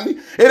that, family.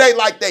 It ain't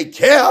like they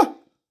care.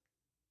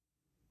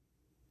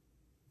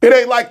 It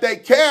ain't like they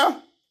care.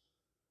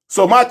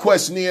 So my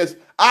question is,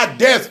 I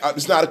dare,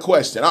 it's not a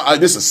question,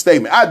 this is a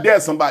statement. I dare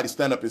somebody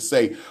stand up and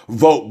say,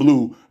 vote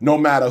blue no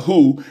matter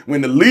who,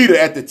 when the leader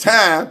at the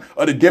time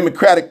of the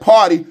Democratic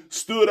Party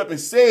stood up and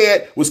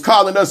said, was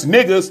calling us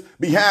niggas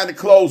behind the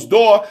closed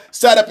door,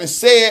 sat up and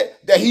said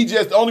that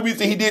the only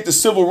reason he did the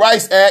Civil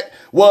Rights Act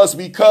was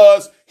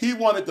because he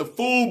wanted to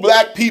fool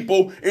black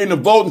people into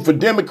voting for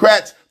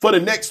Democrats for the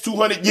next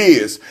 200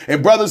 years.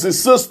 And brothers and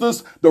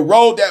sisters, the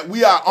road that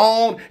we are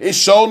on, it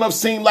sure enough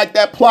seemed like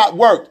that plot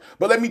worked.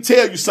 But let me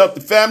tell you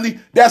something, family.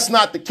 That's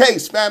not the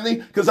case, family,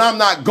 because I'm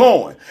not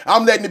going.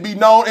 I'm letting it be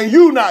known, and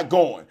you not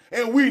going,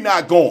 and we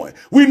not going.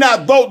 We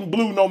not voting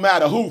blue no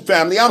matter who,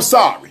 family. I'm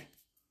sorry.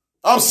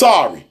 I'm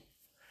sorry.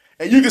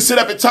 And you can sit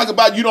up and talk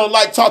about you don't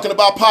like talking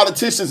about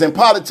politicians and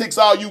politics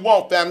all you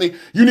want, family.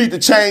 You need to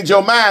change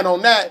your mind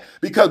on that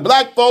because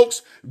black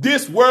folks,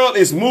 this world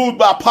is moved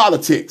by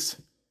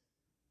politics.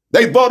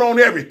 They vote on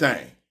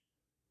everything.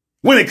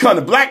 When it comes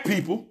to black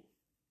people,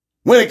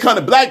 they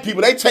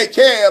take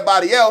care of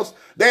everybody else.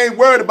 They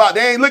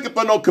ain't looking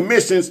for no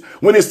commissions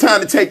when it's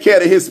time to take care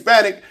of the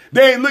Hispanic.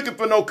 They ain't looking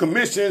for no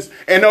commissions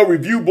and no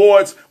review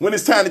boards when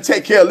it's time to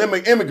take care of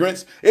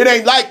immigrants. It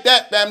ain't like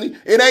that, family.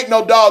 It ain't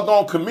no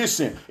doggone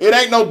commission. It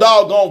ain't no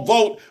doggone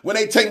vote when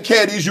they taking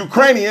care of these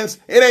Ukrainians.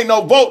 It ain't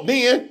no vote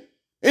then.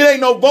 Ain't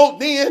no vote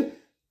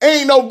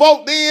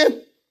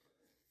then.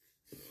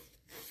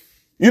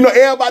 You know,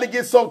 everybody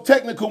gets so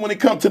technical when it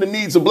comes to the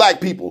needs of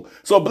black people.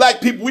 So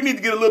black people, we need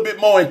to get a little bit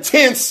more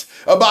intense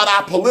about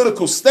our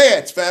political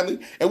stance, family.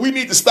 And we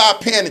need to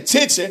start paying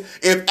attention.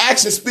 If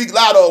actions speak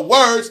louder than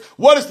words,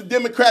 what is the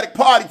Democratic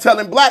Party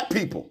telling black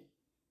people?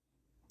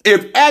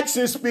 If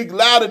actions speak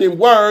louder than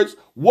words,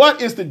 what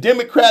is the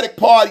Democratic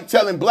Party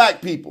telling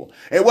black people?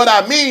 And what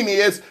I mean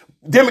is,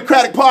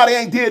 Democratic Party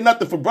ain't did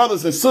nothing for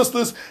brothers and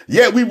sisters.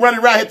 Yet we running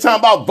around here talking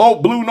about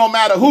vote blue no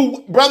matter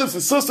who. Brothers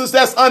and sisters,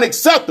 that's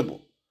unacceptable.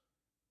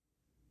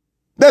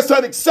 That's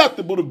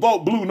unacceptable to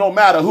vote blue no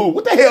matter who.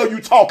 What the hell are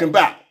you talking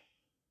about?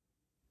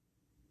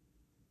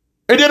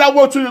 And then I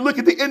want you to look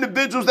at the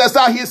individuals that's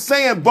out here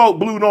saying vote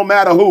blue no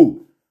matter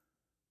who.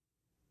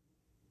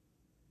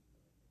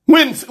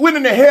 When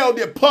in the hell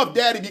did Puff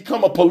Daddy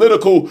become a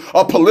political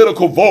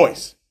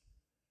voice?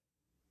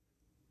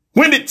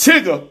 When did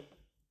Tigger,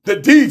 the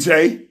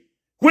DJ,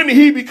 when did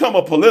he become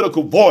a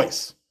political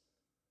voice?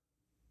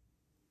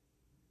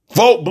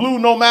 Vote blue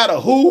no matter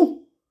who?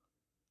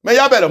 Man,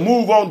 y'all better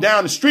move on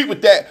down the street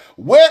with that.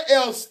 Where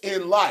else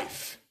in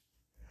life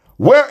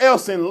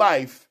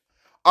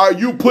are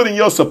you putting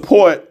your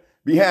support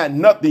behind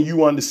nothing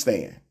you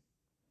understand?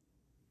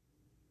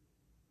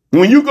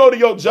 When you go to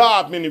your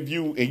job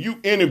interview and you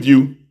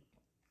interview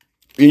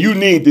and you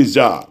need this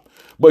job,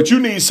 but you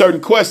need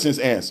certain questions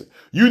answered.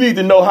 You need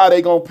to know how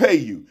they're going to pay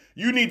you.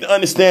 You need to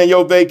understand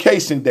your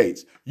vacation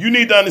dates. You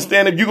need to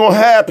understand if you're going to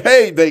have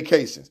paid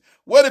vacations.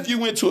 What if you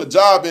went to a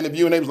job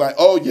interview and they was like,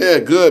 oh, yeah,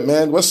 good,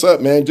 man. What's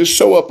up, man? Just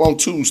show up on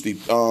Tuesday,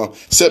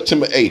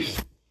 September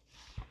 8th.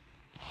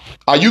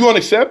 Are you going to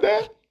accept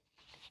that?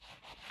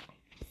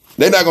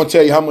 They're not going to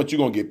tell you how much you're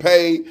going to get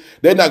paid.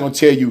 They're not going to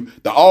tell you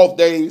the off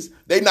days.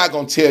 They're not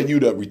going to tell you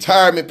the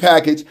retirement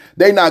package.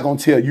 They're not going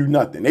to tell you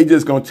nothing. They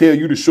just going to tell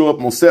you to show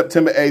up on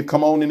September 8th,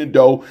 come on in the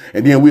door,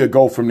 and then we'll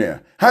go from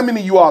there. How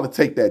many of you all to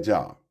take that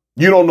job?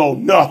 You don't know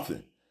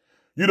nothing.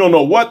 You don't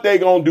know what they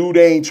going to do.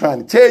 They ain't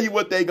trying to tell you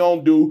what they going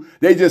to do.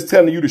 They just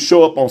telling you to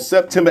show up on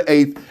September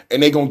 8th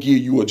and they going to give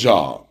you a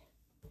job.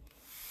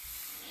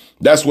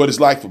 That's what it's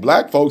like for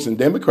black folks and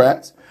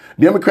Democrats.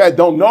 Democrats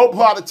no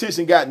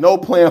politician got no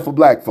plan for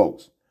black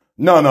folks.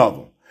 None of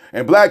them.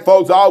 And black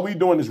folks, all we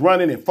doing is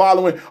running and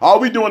following. All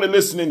we doing is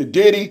listening to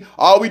Diddy.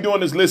 All we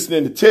doing is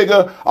listening to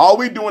Tigger. All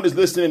we doing is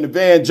listening to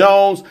Van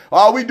Jones.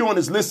 All we doing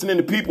is listening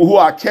to people who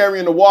are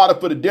carrying the water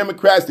for the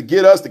Democrats to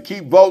get us to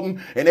keep voting.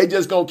 And they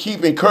just going to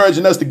keep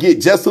encouraging us to get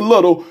just a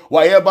little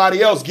while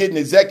everybody else getting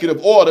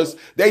executive orders.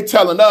 They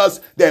telling us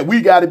that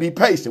we got to be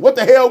patient. What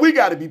the hell we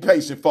got to be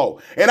patient for?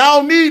 And I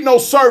don't need no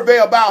survey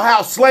about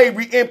how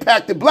slavery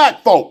impacted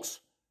black folks.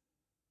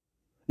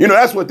 You know,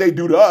 that's what they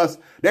do to us.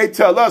 They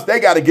tell us they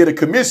got to get a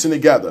commission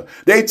together.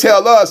 They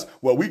tell us,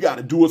 well, we got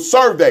to do a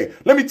survey.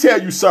 Let me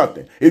tell you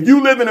something. If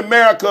you live in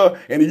America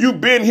and if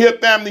you've been here,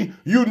 family,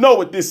 you know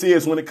what this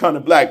is when it comes to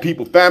black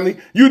people, family.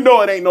 You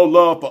know it ain't no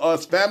love for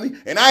us, family.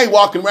 And I ain't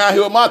walking around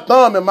here with my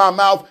thumb in my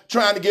mouth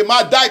trying to get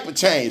my diaper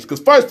changed.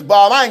 Because first of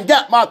all, I ain't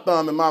got my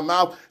thumb in my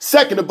mouth.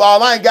 Second of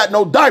all, I ain't got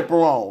no diaper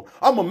on.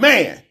 I'm a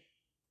man.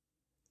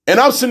 And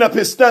I'm sitting up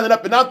here standing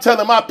up and I'm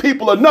telling my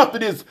people enough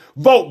of this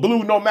vote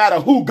blue no matter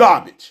who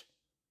garbage.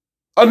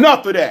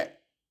 Enough of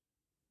that.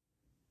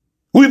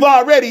 We've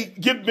already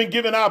been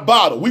given our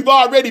bottle. We've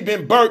already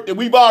been burnt and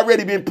we've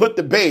already been put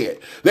to bed.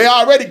 They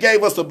already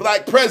gave us a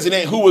black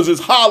president who was as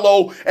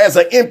hollow as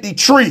an empty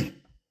tree.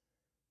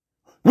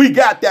 We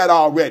got that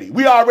already.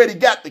 We already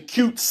got the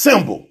cute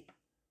symbol.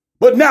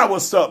 But now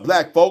what's up,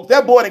 black folks?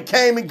 That boy done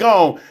came and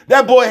gone.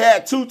 That boy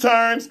had 2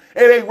 terms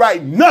and ain't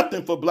write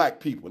nothing for black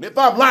people. And if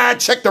I'm lying,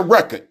 check the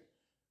record.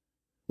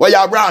 While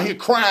y'all around here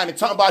crying and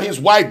talking about his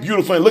wife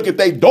beautiful and look at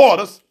their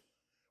daughters.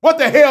 What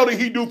the hell did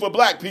he do for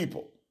black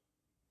people?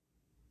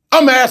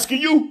 I'm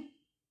asking you.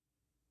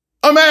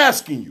 I'm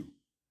asking you.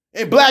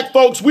 And black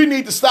folks, we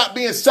need to stop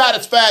being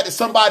satisfied that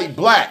somebody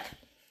black.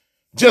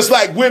 Just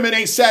like women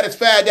ain't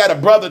satisfied that a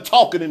brother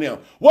talking to them.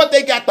 What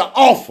they got to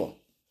offer?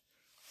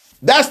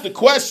 That's the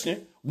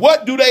question.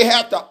 What do they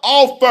have to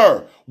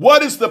offer?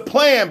 What is the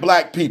plan,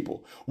 black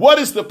people? What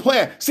is the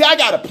plan? See, I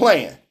got a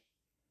plan.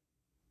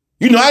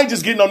 You know, I ain't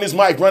just getting on this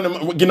mic,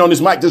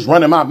 just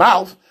running my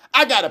mouth.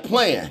 I got a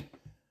plan.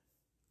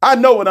 I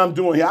know what I'm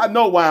doing here. I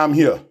know why I'm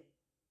here.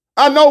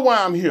 I know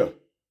why I'm here.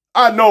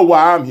 I know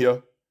why I'm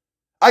here.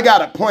 I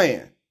got a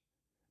plan.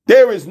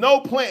 There is no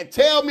plan.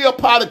 Tell me a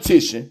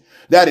politician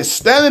that is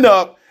standing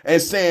up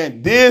and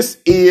saying, this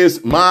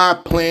is my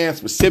plan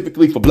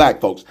specifically for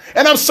black folks.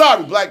 And I'm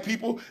sorry, black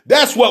people.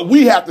 That's what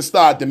we have to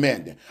start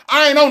demanding.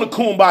 I ain't on the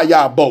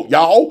kumbaya boat,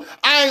 y'all.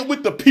 I ain't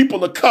with the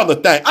people of color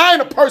thing. I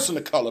ain't a person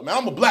of color, man.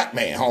 I'm a black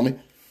man, homie.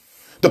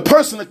 The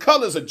person of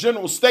color is a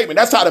general statement.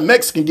 That's how the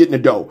Mexican get in the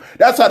dough.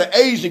 That's how the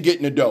Asian get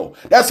in the dough.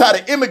 That's how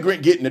the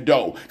immigrant get in the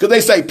dough. Because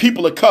they say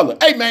people of color.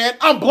 Hey, man,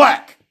 I'm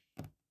black.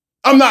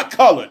 I'm not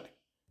colored.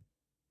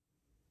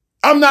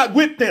 I'm not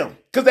with them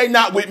because they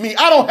not with me.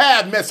 I don't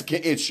have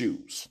Mexican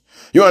issues.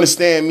 You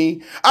understand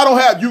me? I don't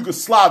have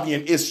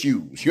Yugoslavian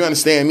issues. You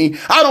understand me?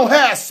 I don't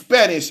have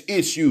Spanish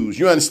issues.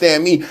 You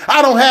understand me?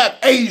 I don't have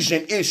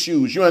Asian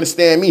issues. You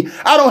understand me?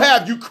 I don't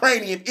have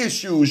Ukrainian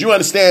issues. You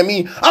understand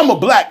me? I'm a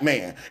black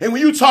man. And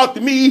when you talk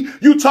to me,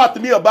 you talk to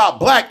me about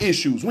black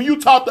issues. When you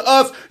talk to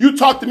us, you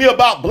talk to me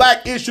about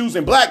black issues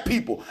and black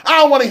people.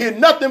 I don't want to hear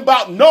nothing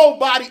about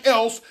nobody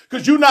else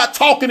because you're not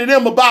talking to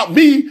them about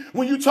me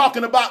when you're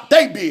talking about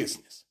their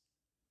business.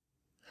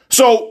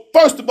 So,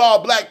 first of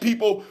all, black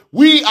people,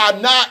 we are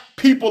not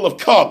people of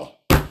color.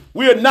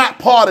 We are not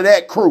part of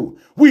that crew.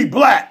 We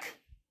black.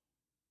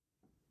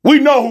 We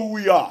know who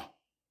we are.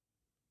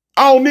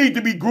 I don't need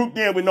to be grouped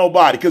in with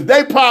nobody because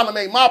their problem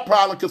ain't my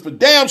problem because for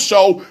damn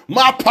sure,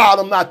 my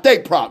problem not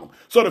their problem.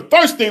 So the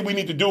first thing we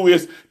need to do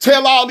is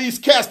tell all these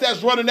cats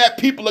that's running that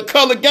people of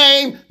color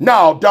game,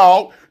 no,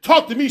 dog.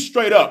 Talk to me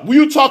straight up. When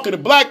you talking to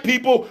black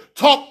people,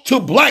 talk to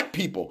black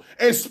people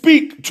and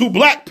speak to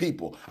black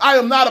people. I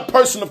am not a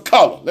person of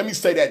color. Let me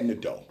say that in the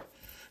dough.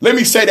 Let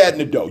me say that in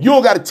the dough. You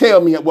don't got to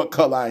tell me what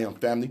color I am,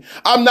 family.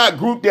 I'm not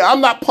grouped there.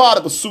 I'm not part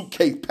of a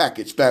suitcase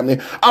package, family.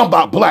 I'm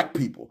about black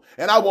people.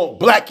 And I want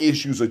black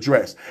issues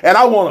addressed. And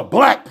I want a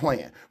black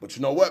plan. But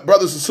you know what,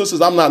 brothers and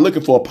sisters, I'm not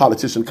looking for a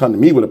politician to come to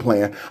me with a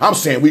plan. I'm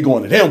saying we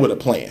going to them with a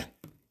plan.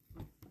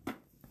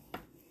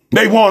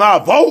 They want our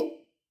vote.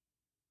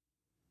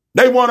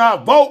 They want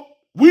our vote.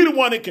 We the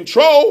one in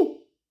control.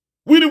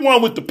 We the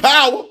one with the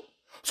power.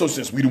 So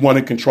since we the one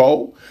in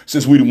control,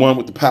 since we the one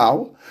with the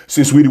power,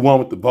 since we the one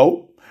with the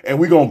vote, and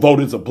we going to vote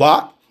as a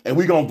block, and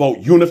we going to vote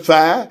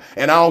unified,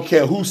 and I don't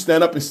care who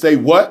stand up and say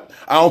what.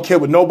 I don't care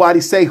what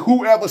nobody say.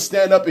 Whoever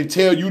stand up and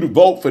tell you to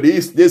vote for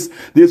this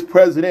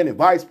president and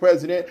vice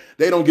president,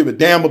 they don't give a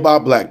damn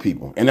about black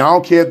people. And I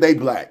don't care if they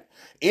black.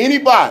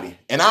 Anybody,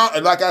 and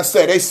like I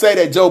said, they say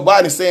that Joe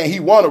Biden saying he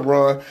want to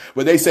run,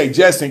 but they say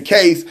just in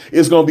case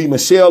it's going to be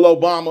Michelle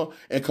Obama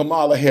and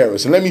Kamala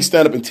Harris. And let me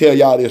stand up and tell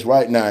y'all this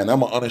right now, and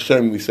I'm going to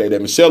unashamedly say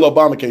that Michelle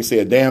Obama can't say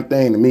a damn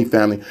thing to me,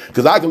 family,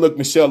 because I can look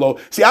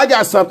See, I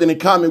got something in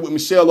common with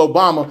Michelle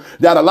Obama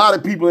that a lot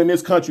of people in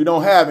this country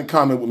don't have in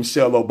common with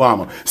Michelle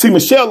Obama. See,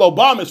 Michelle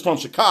Obama is from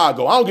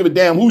Chicago. I don't give a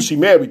damn who she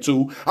married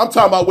to. I'm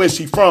talking about where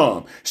she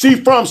from. She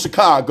from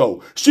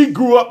Chicago. She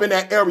grew up in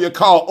that area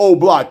called O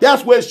Block.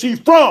 That's where she's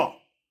from.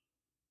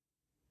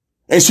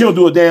 And she don't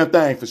do a damn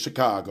thing for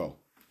Chicago.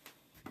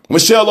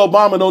 Michelle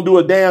Obama don't do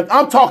a damn.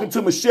 I'm talking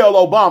to Michelle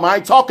Obama. I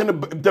ain't talking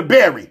to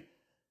Barry.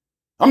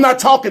 I'm not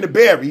talking to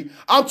Barry.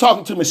 I'm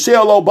talking to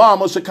Michelle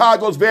Obama,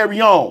 Chicago's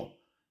very own.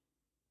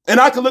 And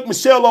I can look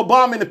Michelle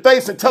Obama in the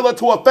face and tell her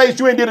to her face,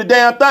 you ain't did a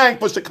damn thing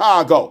for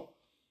Chicago.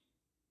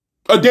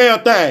 A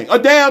damn thing. A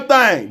damn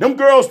thing. Them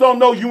girls don't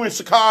know you in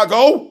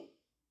Chicago.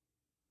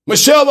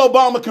 Michelle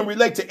Obama can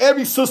relate to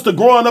every sister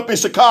growing up in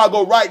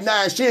Chicago right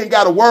now, and she ain't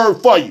got a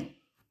word for you.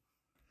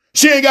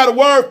 She ain't got a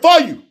word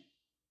for you.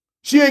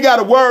 She ain't got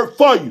a word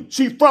for you.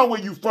 She from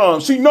where you from.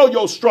 She know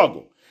your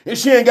struggle. And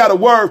she ain't got a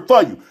word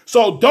for you.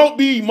 So don't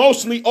be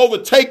emotionally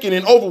overtaken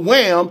and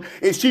overwhelmed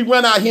if she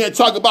run out here and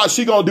talk about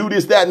she gonna do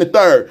this, that, and the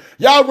third.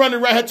 Y'all running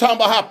around here talking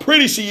about how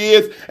pretty she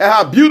is and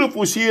how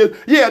beautiful she is.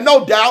 Yeah,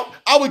 no doubt.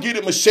 I would get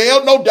it,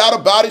 Michelle. No doubt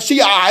about it.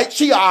 She all right.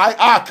 She all right.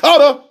 I cut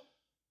her.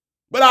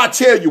 But I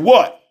tell you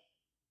what,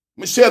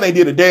 Michelle ain't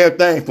did a damn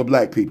thing for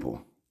black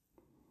people.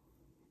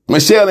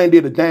 Michelle ain't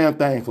did a damn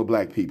thing for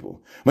black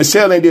people.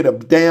 Michelle ain't did a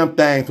damn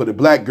thing for the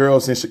black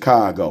girls in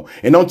Chicago.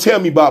 And don't tell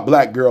me about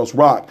Black Girls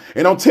Rock.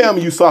 And don't tell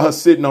me you saw her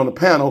sitting on the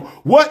panel.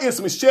 What is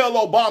Michelle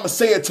Obama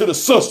saying to the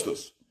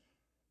sisters?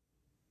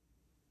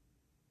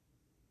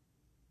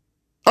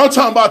 I'm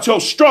talking about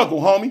your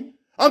struggle, homie.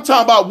 I'm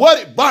talking about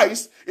what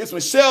advice is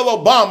Michelle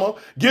Obama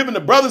giving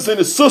the brothers and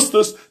the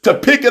sisters to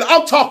pick it.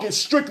 I'm talking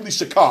strictly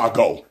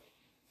Chicago.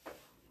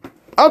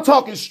 I'm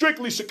talking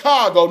strictly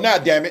Chicago now,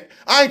 damn it.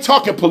 I ain't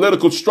talking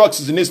political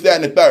structures and this,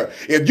 that, and the third.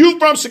 If you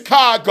from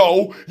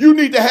Chicago, you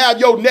need to have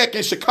your neck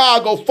in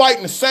Chicago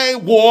fighting the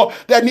same war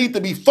that need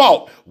to be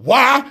fought.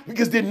 Why?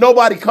 Because did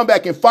nobody come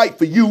back and fight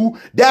for you?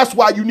 That's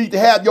why you need to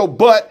have your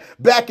butt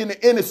back in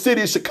the inner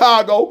city of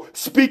Chicago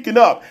speaking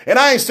up. And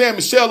I ain't saying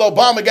Michelle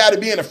Obama got to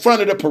be in the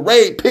front of the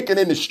parade picking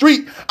in the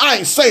street. I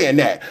ain't saying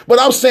that. But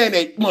I'm saying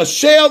that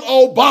Michelle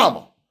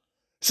Obama,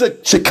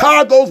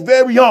 Chicago's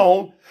very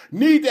own,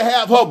 need to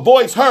have her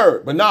voice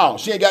heard. But no,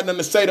 she ain't got nothing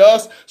to say to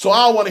us, so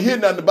I don't want to hear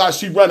nothing about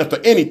she running for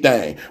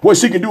anything. What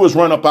she can do is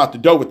run up out the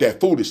door with that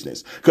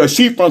foolishness, because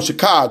she from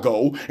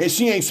Chicago, and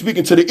she ain't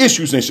speaking to the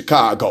issues in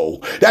Chicago.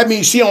 That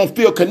means she don't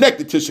feel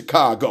connected to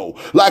Chicago.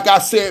 Like I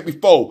said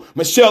before,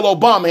 Michelle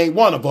Obama ain't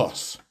one of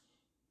us.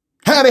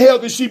 How the hell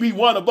can she be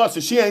one of us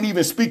if she ain't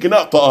even speaking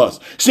up for us?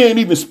 She ain't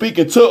even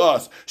speaking to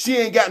us. She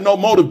ain't got no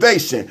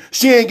motivation.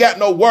 She ain't got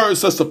no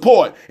words of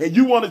support. And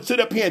you want to sit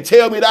up here and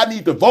tell me that I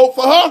need to vote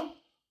for her?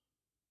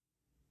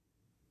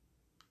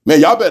 Man,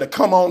 y'all better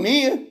come on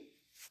in.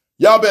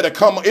 Y'all better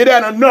come on. It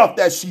ain't enough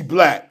that she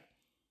black.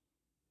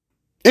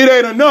 It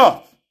ain't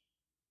enough.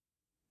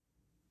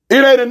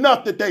 It ain't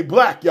enough that they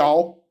black,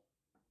 y'all.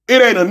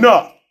 It ain't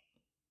enough.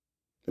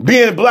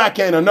 Being black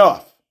ain't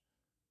enough.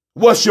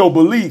 What's your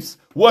beliefs?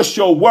 What's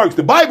your works?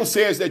 The Bible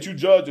says that you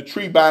judge a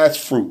tree by its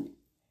fruit.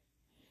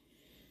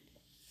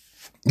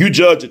 You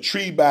judge a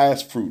tree by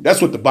its fruit.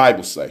 That's what the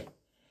Bible say.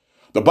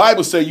 The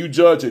Bible say you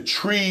judge a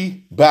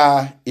tree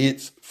by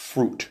its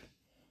fruit.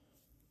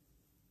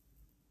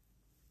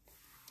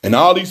 And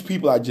all these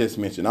people I just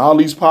mentioned, all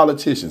these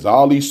politicians,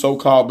 all these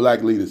so-called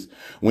black leaders,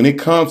 when it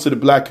comes to the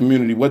black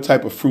community, what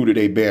type of fruit are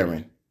they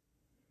bearing?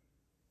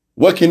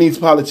 What can these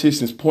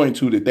politicians point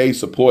to that they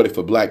supported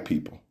for black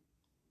people?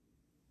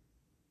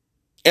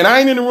 And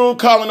I ain't in the room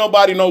calling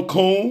nobody no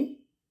coon.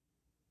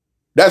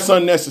 That's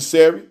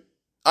unnecessary.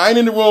 I ain't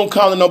in the room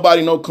calling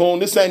nobody no coon.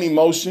 This ain't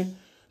emotion.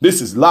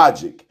 This is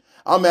logic.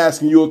 I'm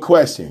asking you a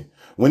question.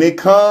 When it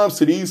comes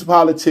to these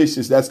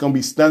politicians that's going to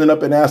be standing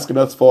up and asking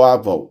us for our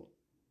vote,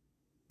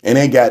 and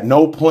ain't got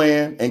no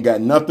plan, ain't got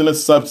nothing of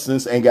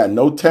substance, ain't got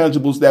no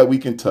tangibles that we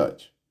can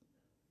touch.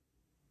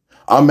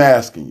 I'm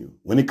asking you,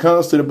 when it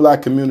comes to the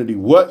black community,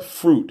 what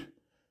fruit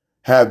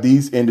have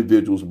these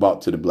individuals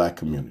brought to the black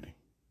community?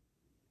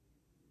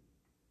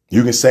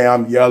 You can say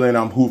I'm yelling,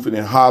 I'm hoofing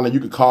and hollering.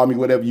 You can call me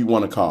whatever you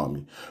want to call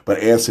me. But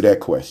answer that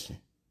question.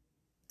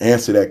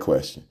 Answer that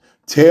question.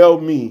 Tell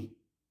me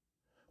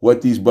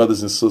what these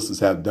brothers and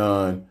sisters have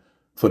done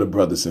for the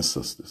brothers and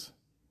sisters.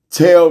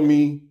 Tell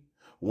me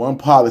one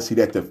policy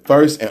that the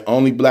first and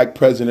only black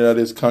president of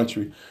this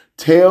country,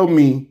 tell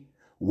me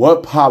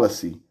what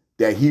policy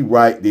that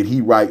did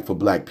he write for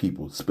black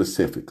people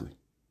specifically.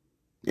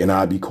 And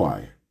I'll be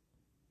quiet.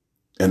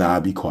 And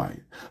I'll be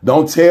quiet.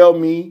 Don't tell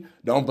me,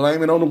 don't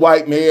blame it on the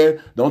white man.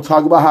 Don't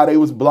talk about how they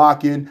was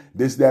blocking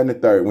this, that, and the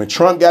third. When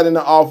Trump got in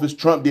the office,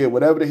 Trump did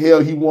whatever the hell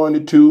he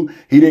wanted to.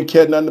 He didn't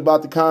care nothing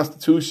about the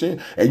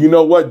Constitution. And you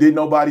know what? Didn't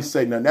nobody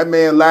say nothing. That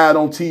man lied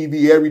on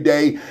TV every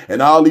day.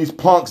 And all these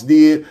punks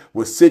did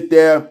was sit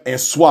there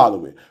and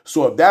swallow it.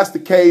 So if that's the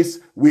case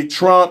with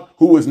Trump,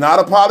 who is not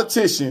a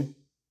politician,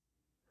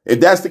 if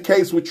that's the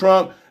case with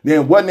Trump,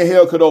 then what in the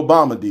hell could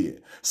Obama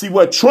did? See,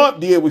 what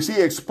Trump did was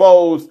he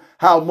exposed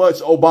how much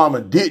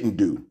Obama didn't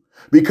do.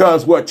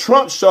 Because what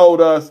Trump showed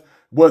us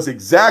was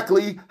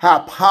exactly how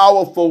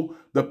powerful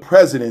the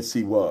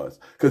presidency was.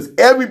 Because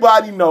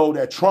everybody know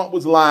that Trump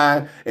was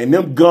lying and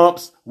them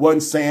gumps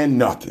wasn't saying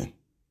nothing.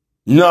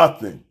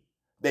 Nothing.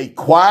 They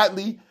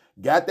quietly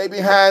got their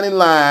behind in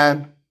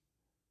line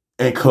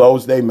and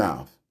closed their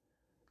mouth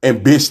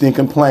and bitched and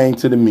complained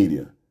to the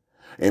media.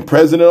 And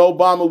President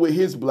Obama with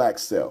his black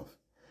self,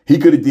 he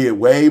could have did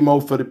way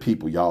more for the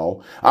people,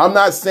 y'all. I'm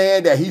not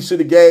saying that he should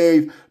have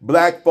gave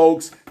black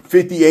folks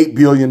 $58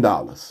 billion.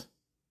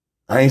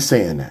 I ain't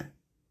saying that.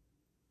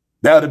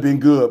 That would have been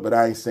good, but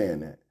I ain't saying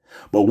that.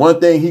 But one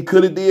thing he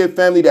could have did,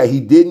 family, that he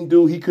didn't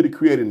do, he could have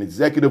created an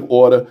executive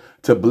order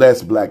to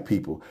bless black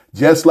people.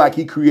 Just like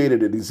he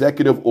created an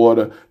executive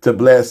order to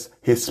bless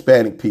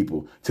Hispanic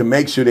people, to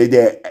make sure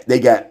they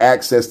got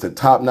access to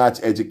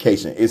top-notch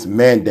education. It's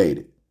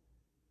mandated.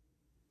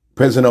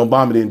 President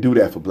Obama didn't do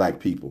that for black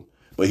people.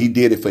 but he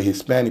did it for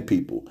Hispanic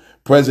people.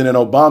 President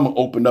Obama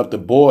opened up the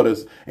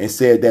borders and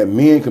said that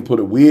men can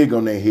put a wig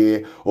on their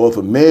head, or if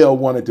a male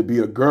wanted to be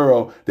a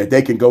girl, that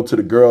they can go to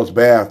the girls'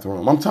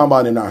 bathroom. I'm talking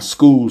about in our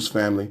schools,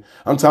 family.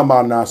 I'm talking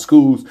about in our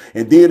schools.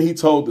 And then he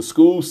told the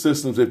school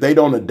systems, if they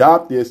don't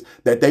adopt this,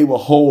 that they will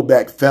hold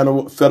back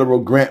federal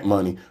grant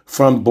money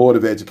from the Board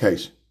of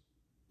Education.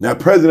 Now,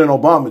 President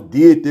Obama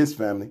did this,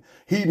 family.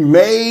 He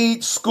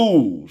made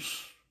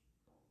schools.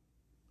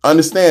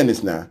 Understand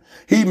this now.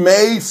 He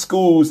made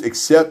schools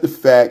accept the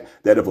fact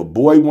that if a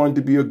boy wanted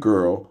to be a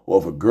girl, or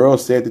if a girl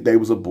said that they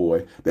was a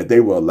boy, that they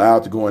were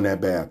allowed to go in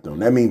that bathroom.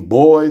 That means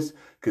boys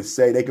could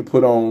say they could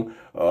put on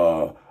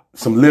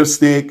some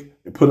lipstick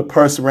and put a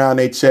purse around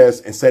their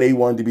chest and say they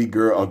wanted to be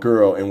a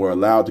girl and were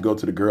allowed to go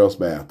to the girls'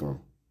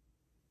 bathroom.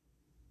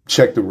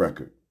 Check the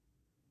record.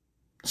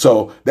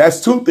 So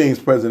that's two things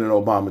President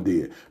Obama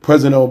did.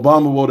 President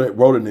Obama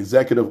wrote an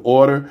executive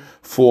order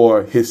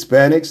for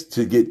Hispanics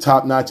to get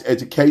top-notch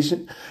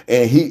education.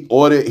 And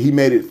he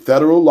made it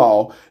federal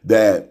law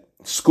that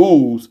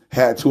schools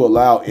had to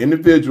allow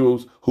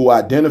individuals who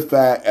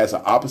identified as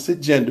an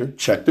opposite gender,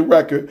 check the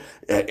record,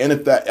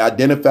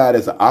 identified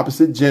as an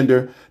opposite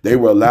gender, they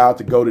were allowed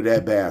to go to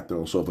that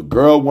bathroom. So if a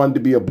girl wanted to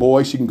be a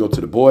boy, she can go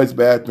to the boys'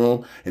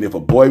 bathroom. And if a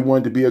boy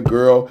wanted to be a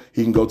girl,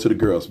 he can go to the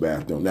girls'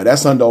 bathroom. Now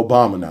that's under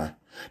Obama now.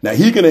 Now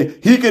he can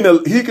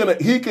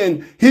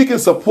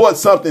support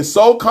something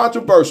so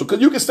controversial,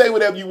 because you can say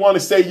whatever you want to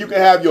say. You can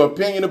have your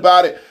opinion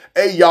about it.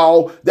 Hey,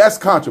 y'all, that's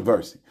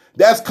controversy.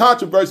 That's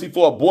controversy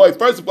for a boy.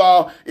 First of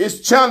all,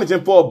 it's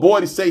challenging for a boy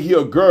to say he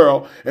a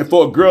girl and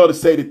for a girl to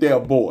say that they're a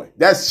boy.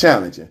 That's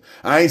challenging.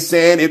 I ain't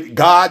saying if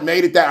God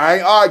made it that. I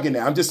ain't arguing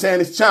that. I'm just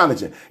saying it's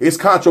challenging. It's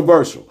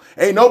controversial.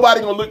 Ain't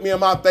nobody gonna look me in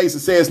my face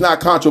and say it's not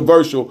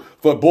controversial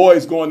for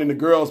boys going in the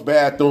girls'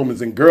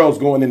 bathrooms and girls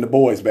going in the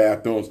boys'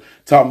 bathrooms,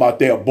 talking about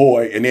they're a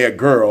boy and they're a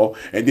girl,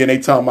 and then they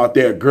talking about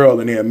they're a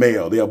girl and they're a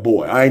male, they're a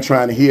boy. I ain't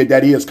trying to hear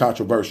that. Is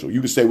controversial. You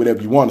can say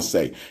whatever you want to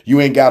say.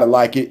 You ain't gotta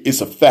like it.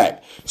 It's a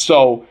fact.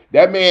 So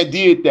that man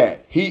did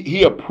that.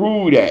 He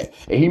approved that,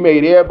 and he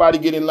made everybody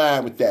get in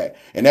line with that.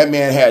 And that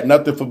man had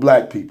nothing for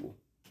black people.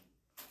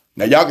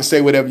 Now y'all can say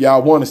whatever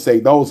y'all want to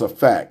say. Those are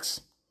facts.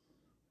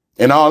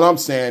 And all I'm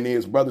saying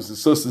is, brothers and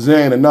sisters, it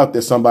ain't enough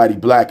that somebody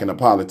black and a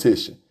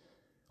politician.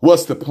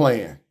 What's the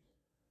plan?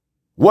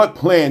 What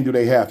plan do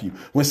they have for you?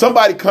 When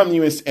somebody come to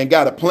you and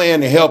got a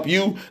plan to help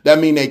you, that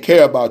means they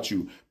care about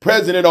you.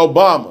 President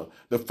Obama,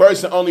 the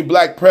first and only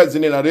black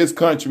president of this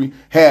country,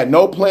 had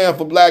no plan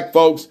for black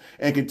folks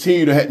and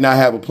continue to not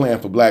have a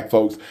plan for black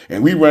folks.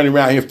 And we running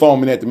around here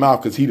foaming at the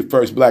mouth because he the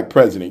first black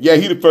president. Yeah,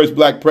 he the first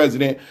black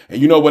president. And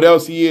you know what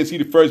else he is? He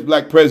the first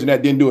black president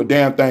that didn't do a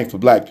damn thing for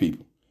black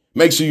people.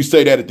 Make sure you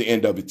say that at the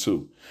end of it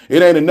too.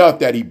 It ain't enough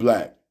that he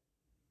black.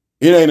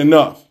 It ain't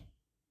enough.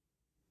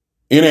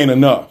 It ain't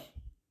enough.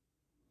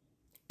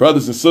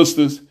 Brothers and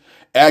sisters,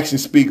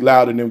 actions speak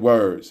louder than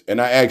words.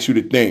 And I ask you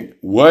to think,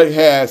 what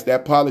has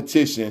that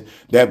politician,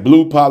 that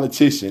blue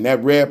politician,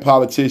 that red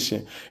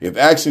politician, if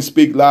actions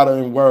speak louder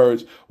than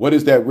words, what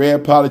has that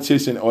red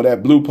politician or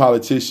that blue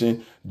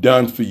politician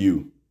done for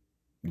you,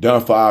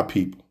 done for our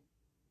people?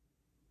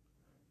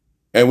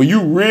 And when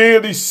you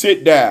really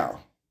sit down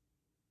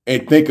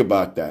and think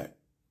about that,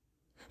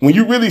 when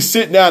you really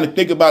sit down and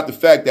think about the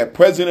fact that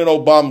President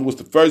Obama was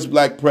the first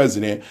black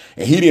president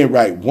and he didn't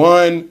write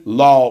one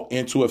law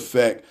into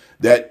effect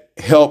that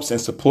helps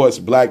and supports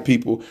black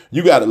people,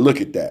 you got to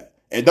look at that.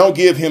 And don't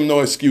give him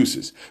no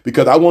excuses,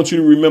 because I want you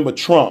to remember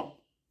Trump.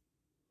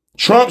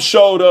 Trump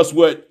showed us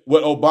what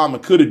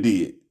Obama could have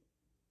did,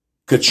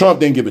 because Trump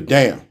didn't give a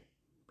damn.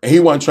 And he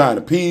wasn't trying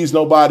to appease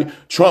nobody.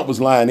 Trump was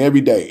lying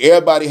every day.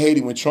 Everybody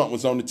hated when Trump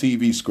was on the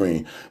TV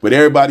screen, but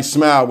everybody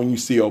smiled when you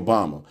see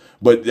Obama.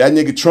 But that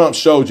nigga Trump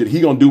showed you that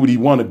he gonna do what he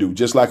want to do,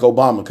 just like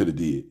Obama could have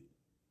did.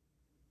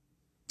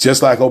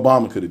 Just like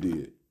Obama could have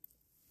did.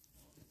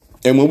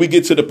 And when we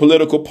get to the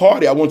political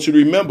party, I want you to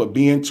remember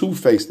being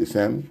two-faced,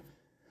 family.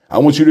 I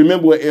want you to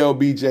remember what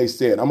LBJ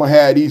said. I'm going to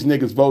have these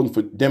niggas voting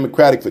for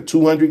Democratic for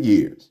 200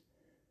 years.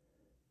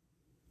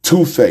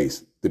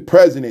 Two-faced. The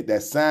president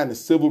that signed the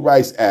Civil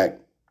Rights Act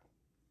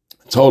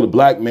told a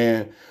black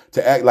man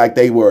to act like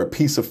they were a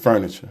piece of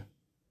furniture.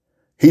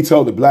 He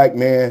told the black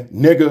man,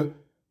 nigga,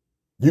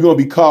 you're going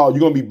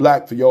to be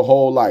black for your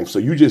whole life. So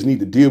you just need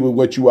to deal with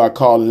what you are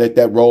called and let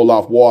that roll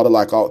off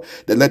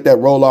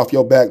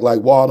your back like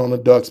water on a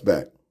duck's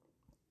back.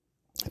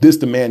 This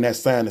the man that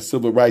signed the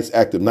Civil Rights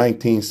Act of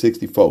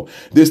 1964.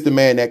 This the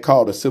man that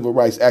called the Civil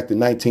Rights Act of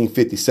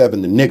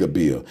 1957 the nigger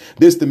bill.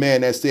 This the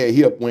man that said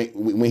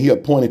when he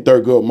appointed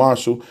Thurgood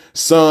Marshall,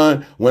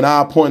 son, when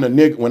I appoint a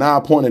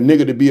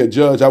nigger to be a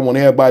judge, I want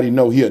everybody to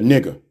know he a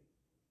nigger.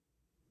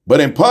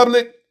 But in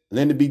public,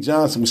 Lyndon B.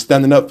 Johnson was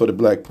standing up for the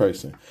black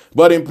person.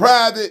 But in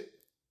private,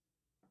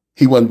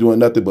 he wasn't doing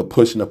nothing but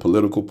pushing a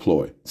political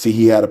ploy. See,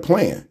 he had a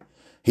plan.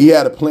 He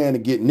had a plan to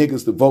get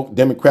niggas to vote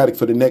Democratic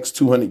for the next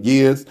 200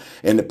 years.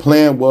 And the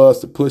plan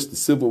was to push the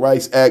Civil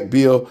Rights Act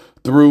bill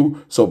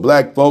through so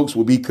black folks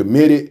will be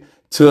committed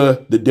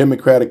to the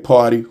Democratic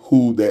Party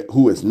who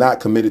is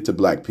not committed to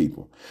black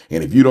people.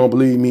 And if you don't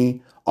believe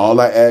me, All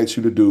I ask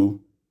you to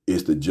do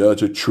is to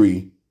judge a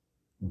tree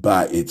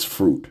by its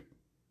fruit.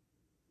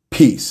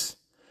 Peace.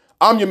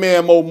 I'm your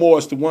man, Mo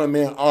Morris, the One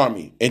Man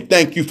Army. And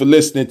thank you for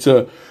listening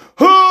to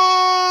H.O.O.D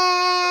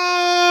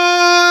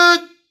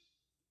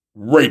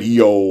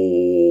Radio.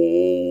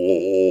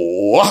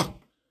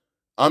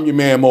 I'm your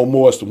man, Mo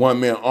Morris, the One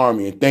Man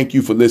Army. And thank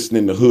you for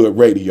listening to Hood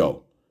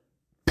Radio.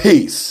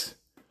 Peace.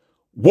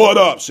 What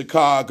up,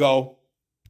 Chicago?